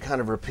the way it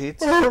kind of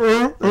repeats,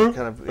 and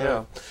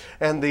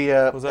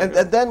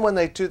then when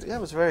they do, it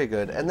was very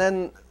good. And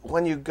then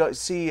when you go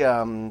see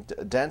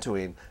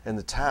Dantooine in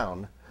the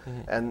town,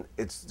 and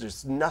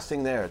there's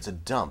nothing there. It's a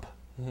dump.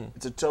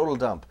 It's a total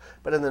dump.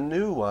 But in the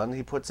new one,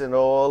 he puts in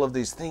all of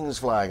these things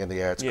flying in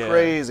the air. It's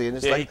crazy. And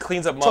it's he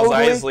cleans up Mos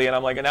Eisley, and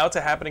I'm like, now it's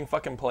a happening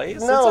fucking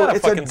place? No,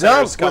 it's a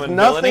dump with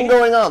nothing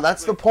going on.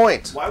 That's the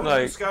point. Why would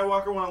Luke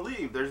Skywalker want to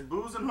leave? There's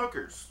booze and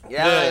hookers.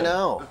 Yeah, I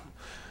know.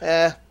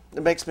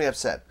 It makes me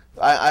upset.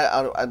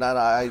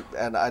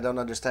 I don't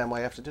understand why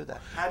you have to do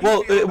that.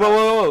 Well,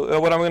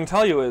 what I'm going to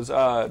tell you is,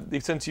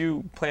 since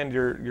you planned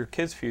your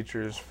kids'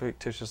 futures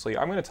fictitiously,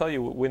 I'm going to tell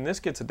you when this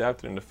gets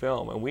adapted into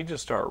film and we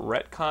just start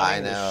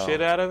retconning the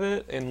shit out of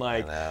it, and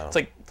like it's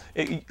like,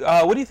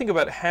 what do you think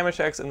about Hamish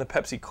X and the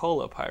Pepsi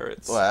Cola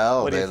pirates?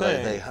 Well, what do you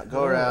think? They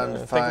go around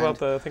and find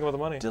think about the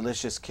money.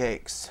 Delicious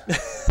cakes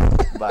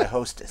by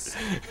Hostess.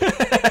 How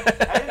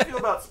do you feel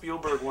about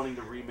Spielberg wanting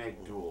to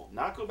remake Duel?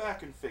 Not go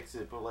back and fix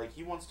it, but like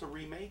he wants to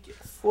remake it.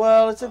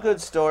 Well, it's a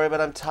good story, but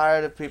I'm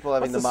tired of people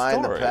having to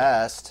mind the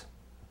past.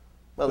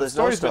 Well, there's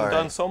no story. The story's been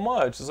done so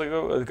much. It's like,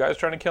 the guy's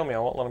trying to kill me. I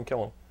won't let him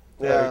kill him.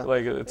 Yeah.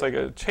 Like it's like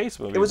a chase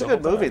movie. It was a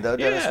good movie, though,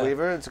 Dennis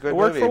Weaver. It's a good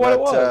movie. For what it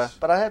was.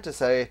 But I have to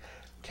say,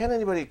 can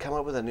anybody come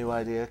up with a new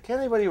idea? Can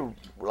anybody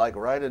like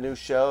write a new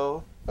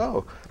show?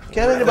 Oh,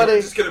 can anybody?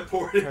 Just gonna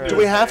pour it Do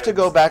we have to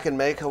go back and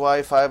make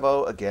Hawaii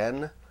Five-0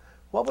 again?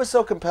 What was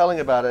so compelling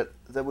about it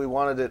that we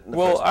wanted it in the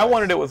first place? I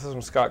wanted it with some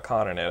Scott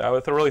Conn in it. I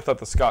really thought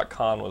the Scott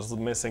Conn was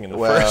missing in the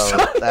first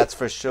one. That's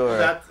for sure.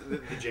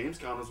 The James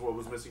Conn was what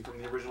was missing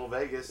from the original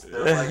Vegas.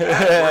 They're like,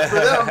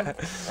 work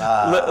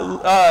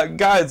for them.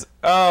 Guys,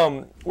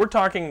 we're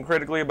talking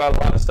critically about a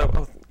lot of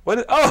stuff.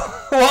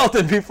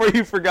 Walton, before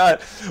you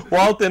forgot,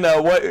 Walton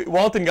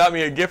got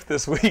me a gift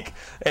this week,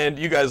 and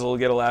you guys will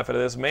get a laugh out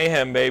of this.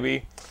 Mayhem,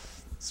 baby.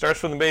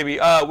 Starts from the baby.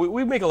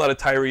 We make a lot of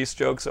Tyrese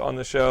jokes on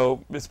the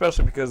show,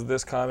 especially because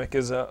this comic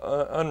is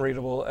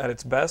unreadable at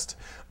its best.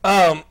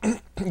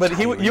 But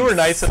you were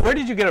nice. Where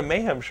did you get a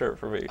Mayhem shirt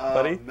for me,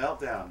 buddy?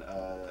 Meltdown.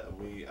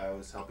 I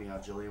was helping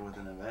out Jillian with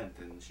an event,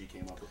 and she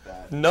came up with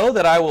that. Know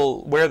that I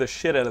will wear the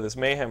shit out of this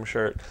Mayhem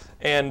shirt,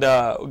 and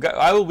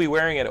I will be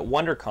wearing it at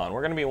WonderCon.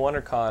 We're going to be at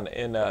WonderCon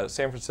in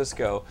San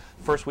Francisco,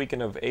 first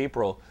weekend of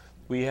April.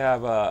 We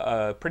have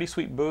a pretty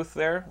sweet booth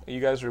there. You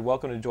guys are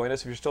welcome to join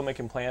us. If you're still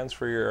making plans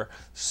for your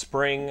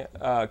spring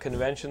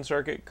convention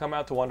circuit, come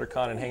out to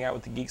WonderCon and hang out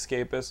with the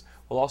Geekscapists.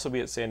 We'll also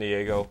be at San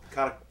Diego.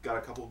 Got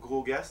a couple of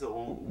cool guests that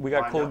we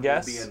got cool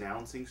guests. We'll be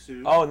announcing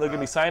soon. Oh, and they're going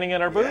to be signing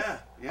at our booth?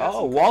 Yeah.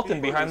 Oh, Walton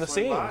behind the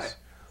scenes.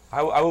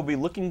 I will be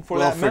looking for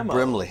that memo. Wilford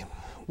Brimley.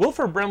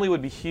 Wilford Brimley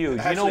would be huge.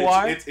 Actually, you know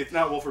why? It's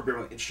not Wilford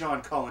Brimley. It's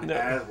Sean Cullen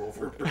as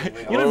Wilford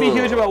Brimley. You know what'd be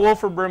huge about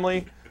Wilford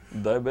Brimley?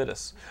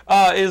 Diabetes.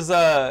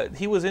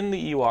 He was in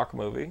the Ewok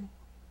movie,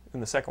 in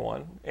the second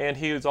one, and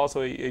he was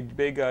also a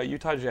big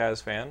Utah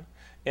Jazz fan.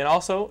 And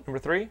also, number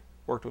 3,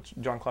 worked with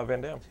Jean-Claude Van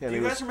Damme. Do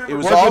you guys remember? He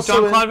was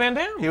also with Jean-Claude Van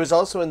Damme. He was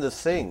also in The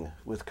Thing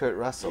with Kurt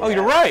Russell. Oh,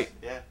 you're right.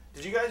 Yeah.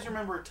 Did you guys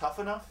remember Tough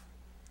Enough?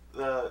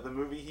 The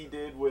movie he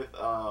did with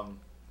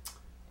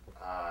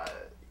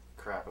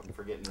crap, I'm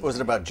forgetting. Was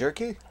it about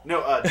jerky?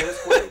 No, Dennis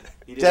Quaid.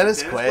 He did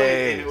Dennis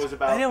Quaid. And it was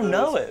about. I don't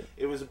know it.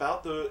 It was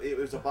about It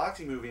was a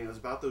boxing movie, and it was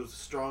about those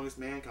strongest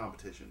man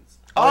competitions.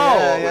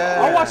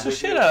 I'll watch the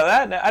shit out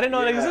of that. I didn't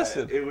know it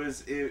existed. It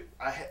was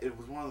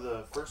one of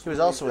the first. He was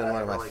also in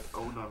one of my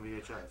owned on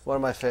VHS. One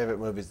of my favorite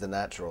movies, The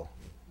Natural.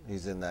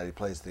 He's in that. He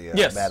plays the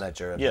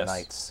manager of the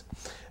Knights,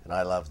 and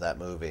I love that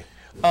movie.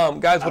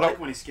 Guys, I like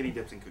when he skinny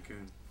dips in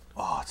Cocoon.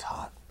 Oh, it's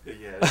hot.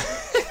 Yeah.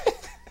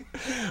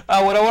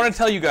 What I want to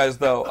tell you guys,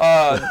 though,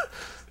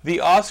 the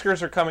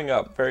Oscars are coming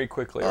up very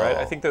quickly, right?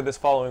 I think they're this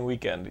following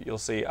weekend, you'll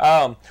see.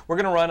 We're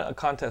going to run a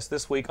contest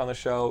this week on the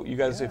show. You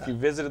guys, if you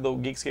visited the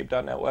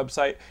Geekscape.net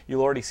website,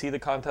 you'll already see the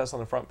contest on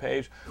the front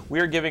page. We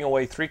are giving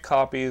away 3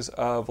 copies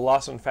of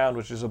Lost and Found,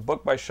 which is a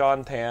book by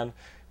Sean Tan,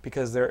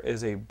 because there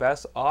is a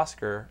Best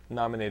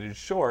Oscar-nominated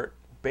short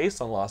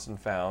based on Lost and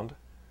Found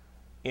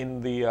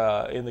in the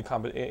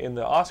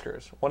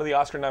Oscars. One of the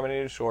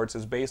Oscar-nominated shorts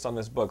is based on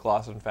this book,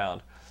 Lost and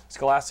Found.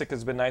 Scholastic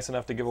has been nice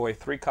enough to give away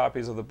 3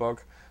 copies of the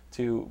book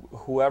to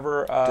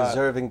whoever...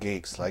 deserving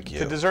geeks like you.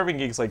 To deserving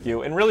geeks like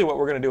you. And really what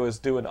we're going to do is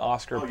do an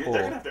Oscar pool.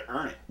 They're going to have to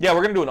earn it. Yeah,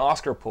 we're going to do an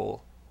Oscar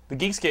pool. The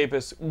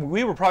Geekscapists,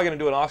 we were probably going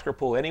to do an Oscar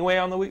pool anyway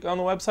on the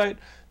website.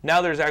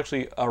 Now there's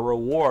actually a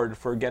reward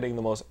for getting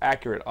the most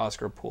accurate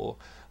Oscar pool.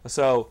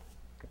 So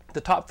the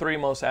top 3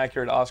 most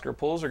accurate Oscar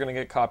pools are going to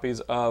get copies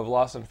of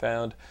Lost and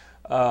Found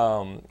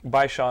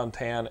by Sean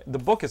Tan. The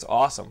book is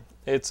awesome.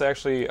 It's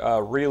actually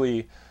a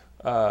really...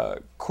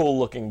 cool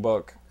looking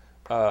book.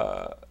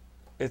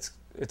 It's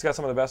got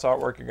some of the best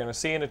artwork you're going to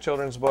see in a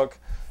children's book.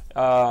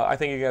 I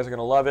think you guys are going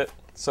to love it.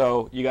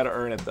 So you got to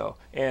earn it though,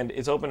 and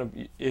it's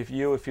open if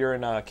you're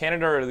in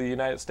Canada or the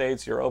United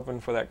States, you're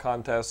open for that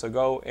contest. So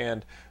go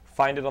and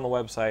find it on the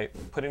website,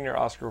 put in your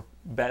Oscar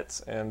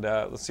bets, and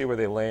let's see where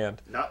they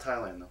land. Not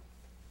Thailand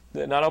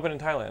though. Not open in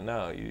Thailand.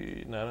 No,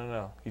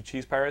 no. You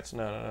cheese pirates?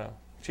 No.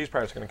 Cheese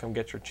pirates are going to come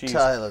get your cheese.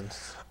 Thailand.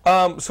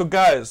 So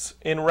guys,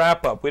 in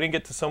wrap up, we didn't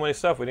get to so many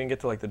stuff. We didn't get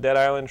to like the Dead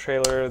Island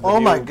trailer.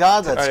 My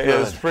God, that's good. It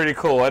was pretty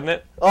cool, wasn't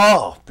it?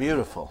 Oh,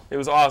 beautiful. It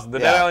was awesome. The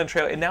Dead Island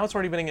trailer, and now it's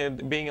already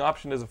being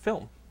optioned as a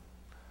film.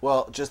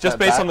 Well, just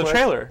based on the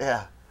trailer.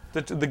 Yeah.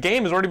 The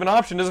game has already been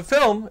optioned as a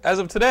film as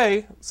of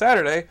today,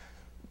 Saturday,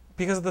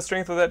 because of the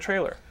strength of that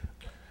trailer.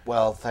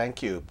 Well,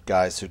 thank you,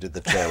 guys who did the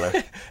trailer.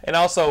 And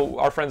also,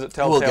 our friends at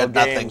Telltale We'll get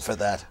Games. nothing for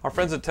that. Our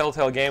friends at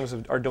Telltale Games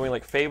are doing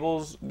like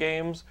Fables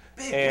games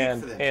Big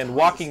and week for them. and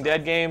Walking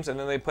Dead games, and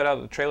then they put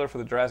out the trailer for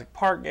the Jurassic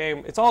Park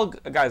game. It's all,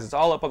 guys, it's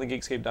all up on the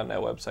Geekscape.net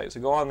website.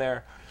 So go on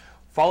there.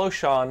 Follow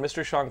Sean,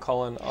 Mr. Sean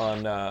Cullen,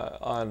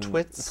 on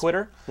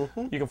Twitter.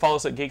 You can follow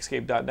us at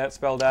Geekscape.net,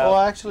 spelled out. Well,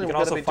 actually, you we're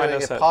can going to also be find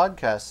doing us a at,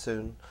 podcast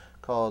soon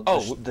called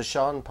the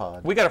Sean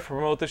Pod. We got to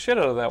promote the shit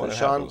out of that when The it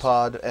Sean happens.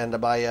 Pod, and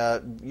my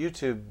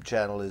YouTube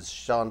channel is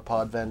Sean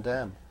Pod Van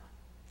Dam.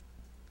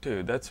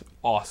 Dude, that's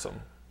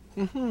awesome.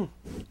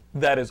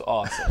 That is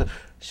awesome.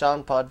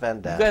 Sean Pod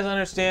Van Dam. You guys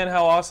understand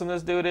how awesome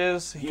this dude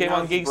is? He came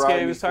on Geekscape.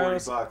 He was talking to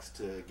us. $40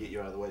 to get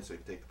you out of the way so you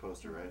can take the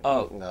poster, right?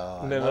 Oh,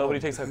 No, no, nobody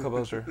takes that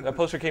poster. That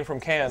poster came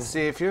from Cannes.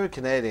 See, if you're a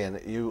Canadian,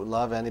 you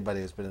love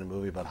anybody who's been in a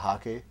movie about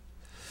hockey.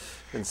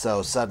 And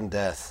so, Sudden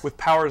Death. With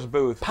Powers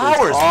Booth. It's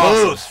Powers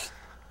awesome. Booth!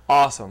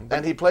 Awesome.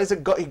 And he plays he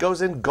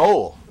goes in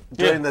goal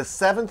during the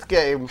 7th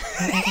game.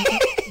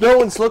 No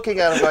one's looking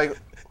at him going,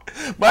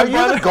 are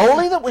you the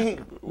goalie that we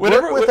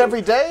work with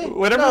every day?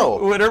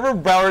 Whenever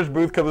Powers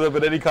Booth comes up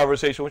in any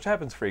conversation, which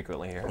happens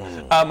frequently here,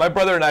 my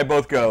brother and I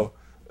both go,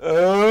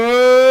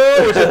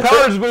 oh, which is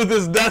Powers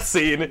Booth's death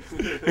scene.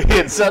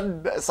 In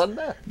Sudden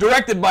Death.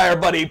 Directed by our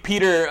buddy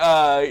Peter,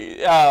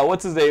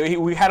 what's his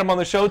name? We had him on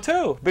the show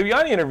too.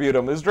 Bibiani interviewed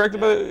him. It was directed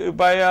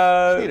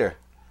by Peter.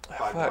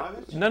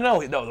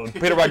 No,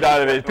 Peter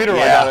Bogdanovich. Peter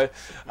Yeah.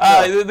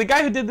 Bogdanovich. The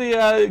guy who did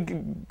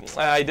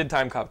he did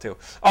Time Cop too.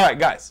 All right,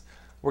 guys,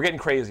 we're getting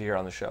crazy here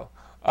on the show.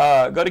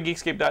 Go to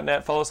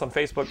Geekscape.net, follow us on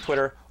Facebook,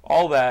 Twitter,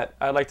 all that.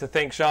 I'd like to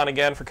thank Sean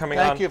again for coming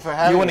on. Thank you for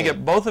having me. You want to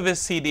get both of his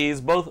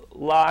CDs, both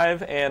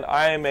live, and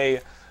I Am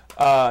a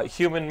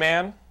Human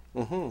Man.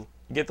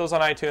 Get those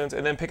on iTunes,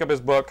 and then pick up his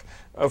book,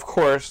 of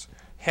course,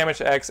 Hamish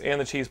X and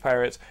the Cheese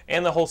Pirates,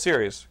 and the whole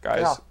series,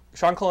 guys. Yeah.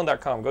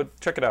 SeanCullen.com. Go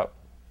check it out.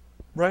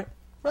 Right?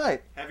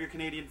 Right. Have your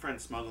Canadian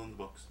friends smuggle in the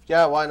books.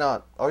 Yeah, why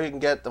not? Or you can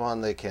get them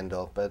on the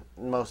Kindle, but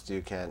most of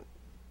you can't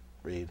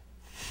read.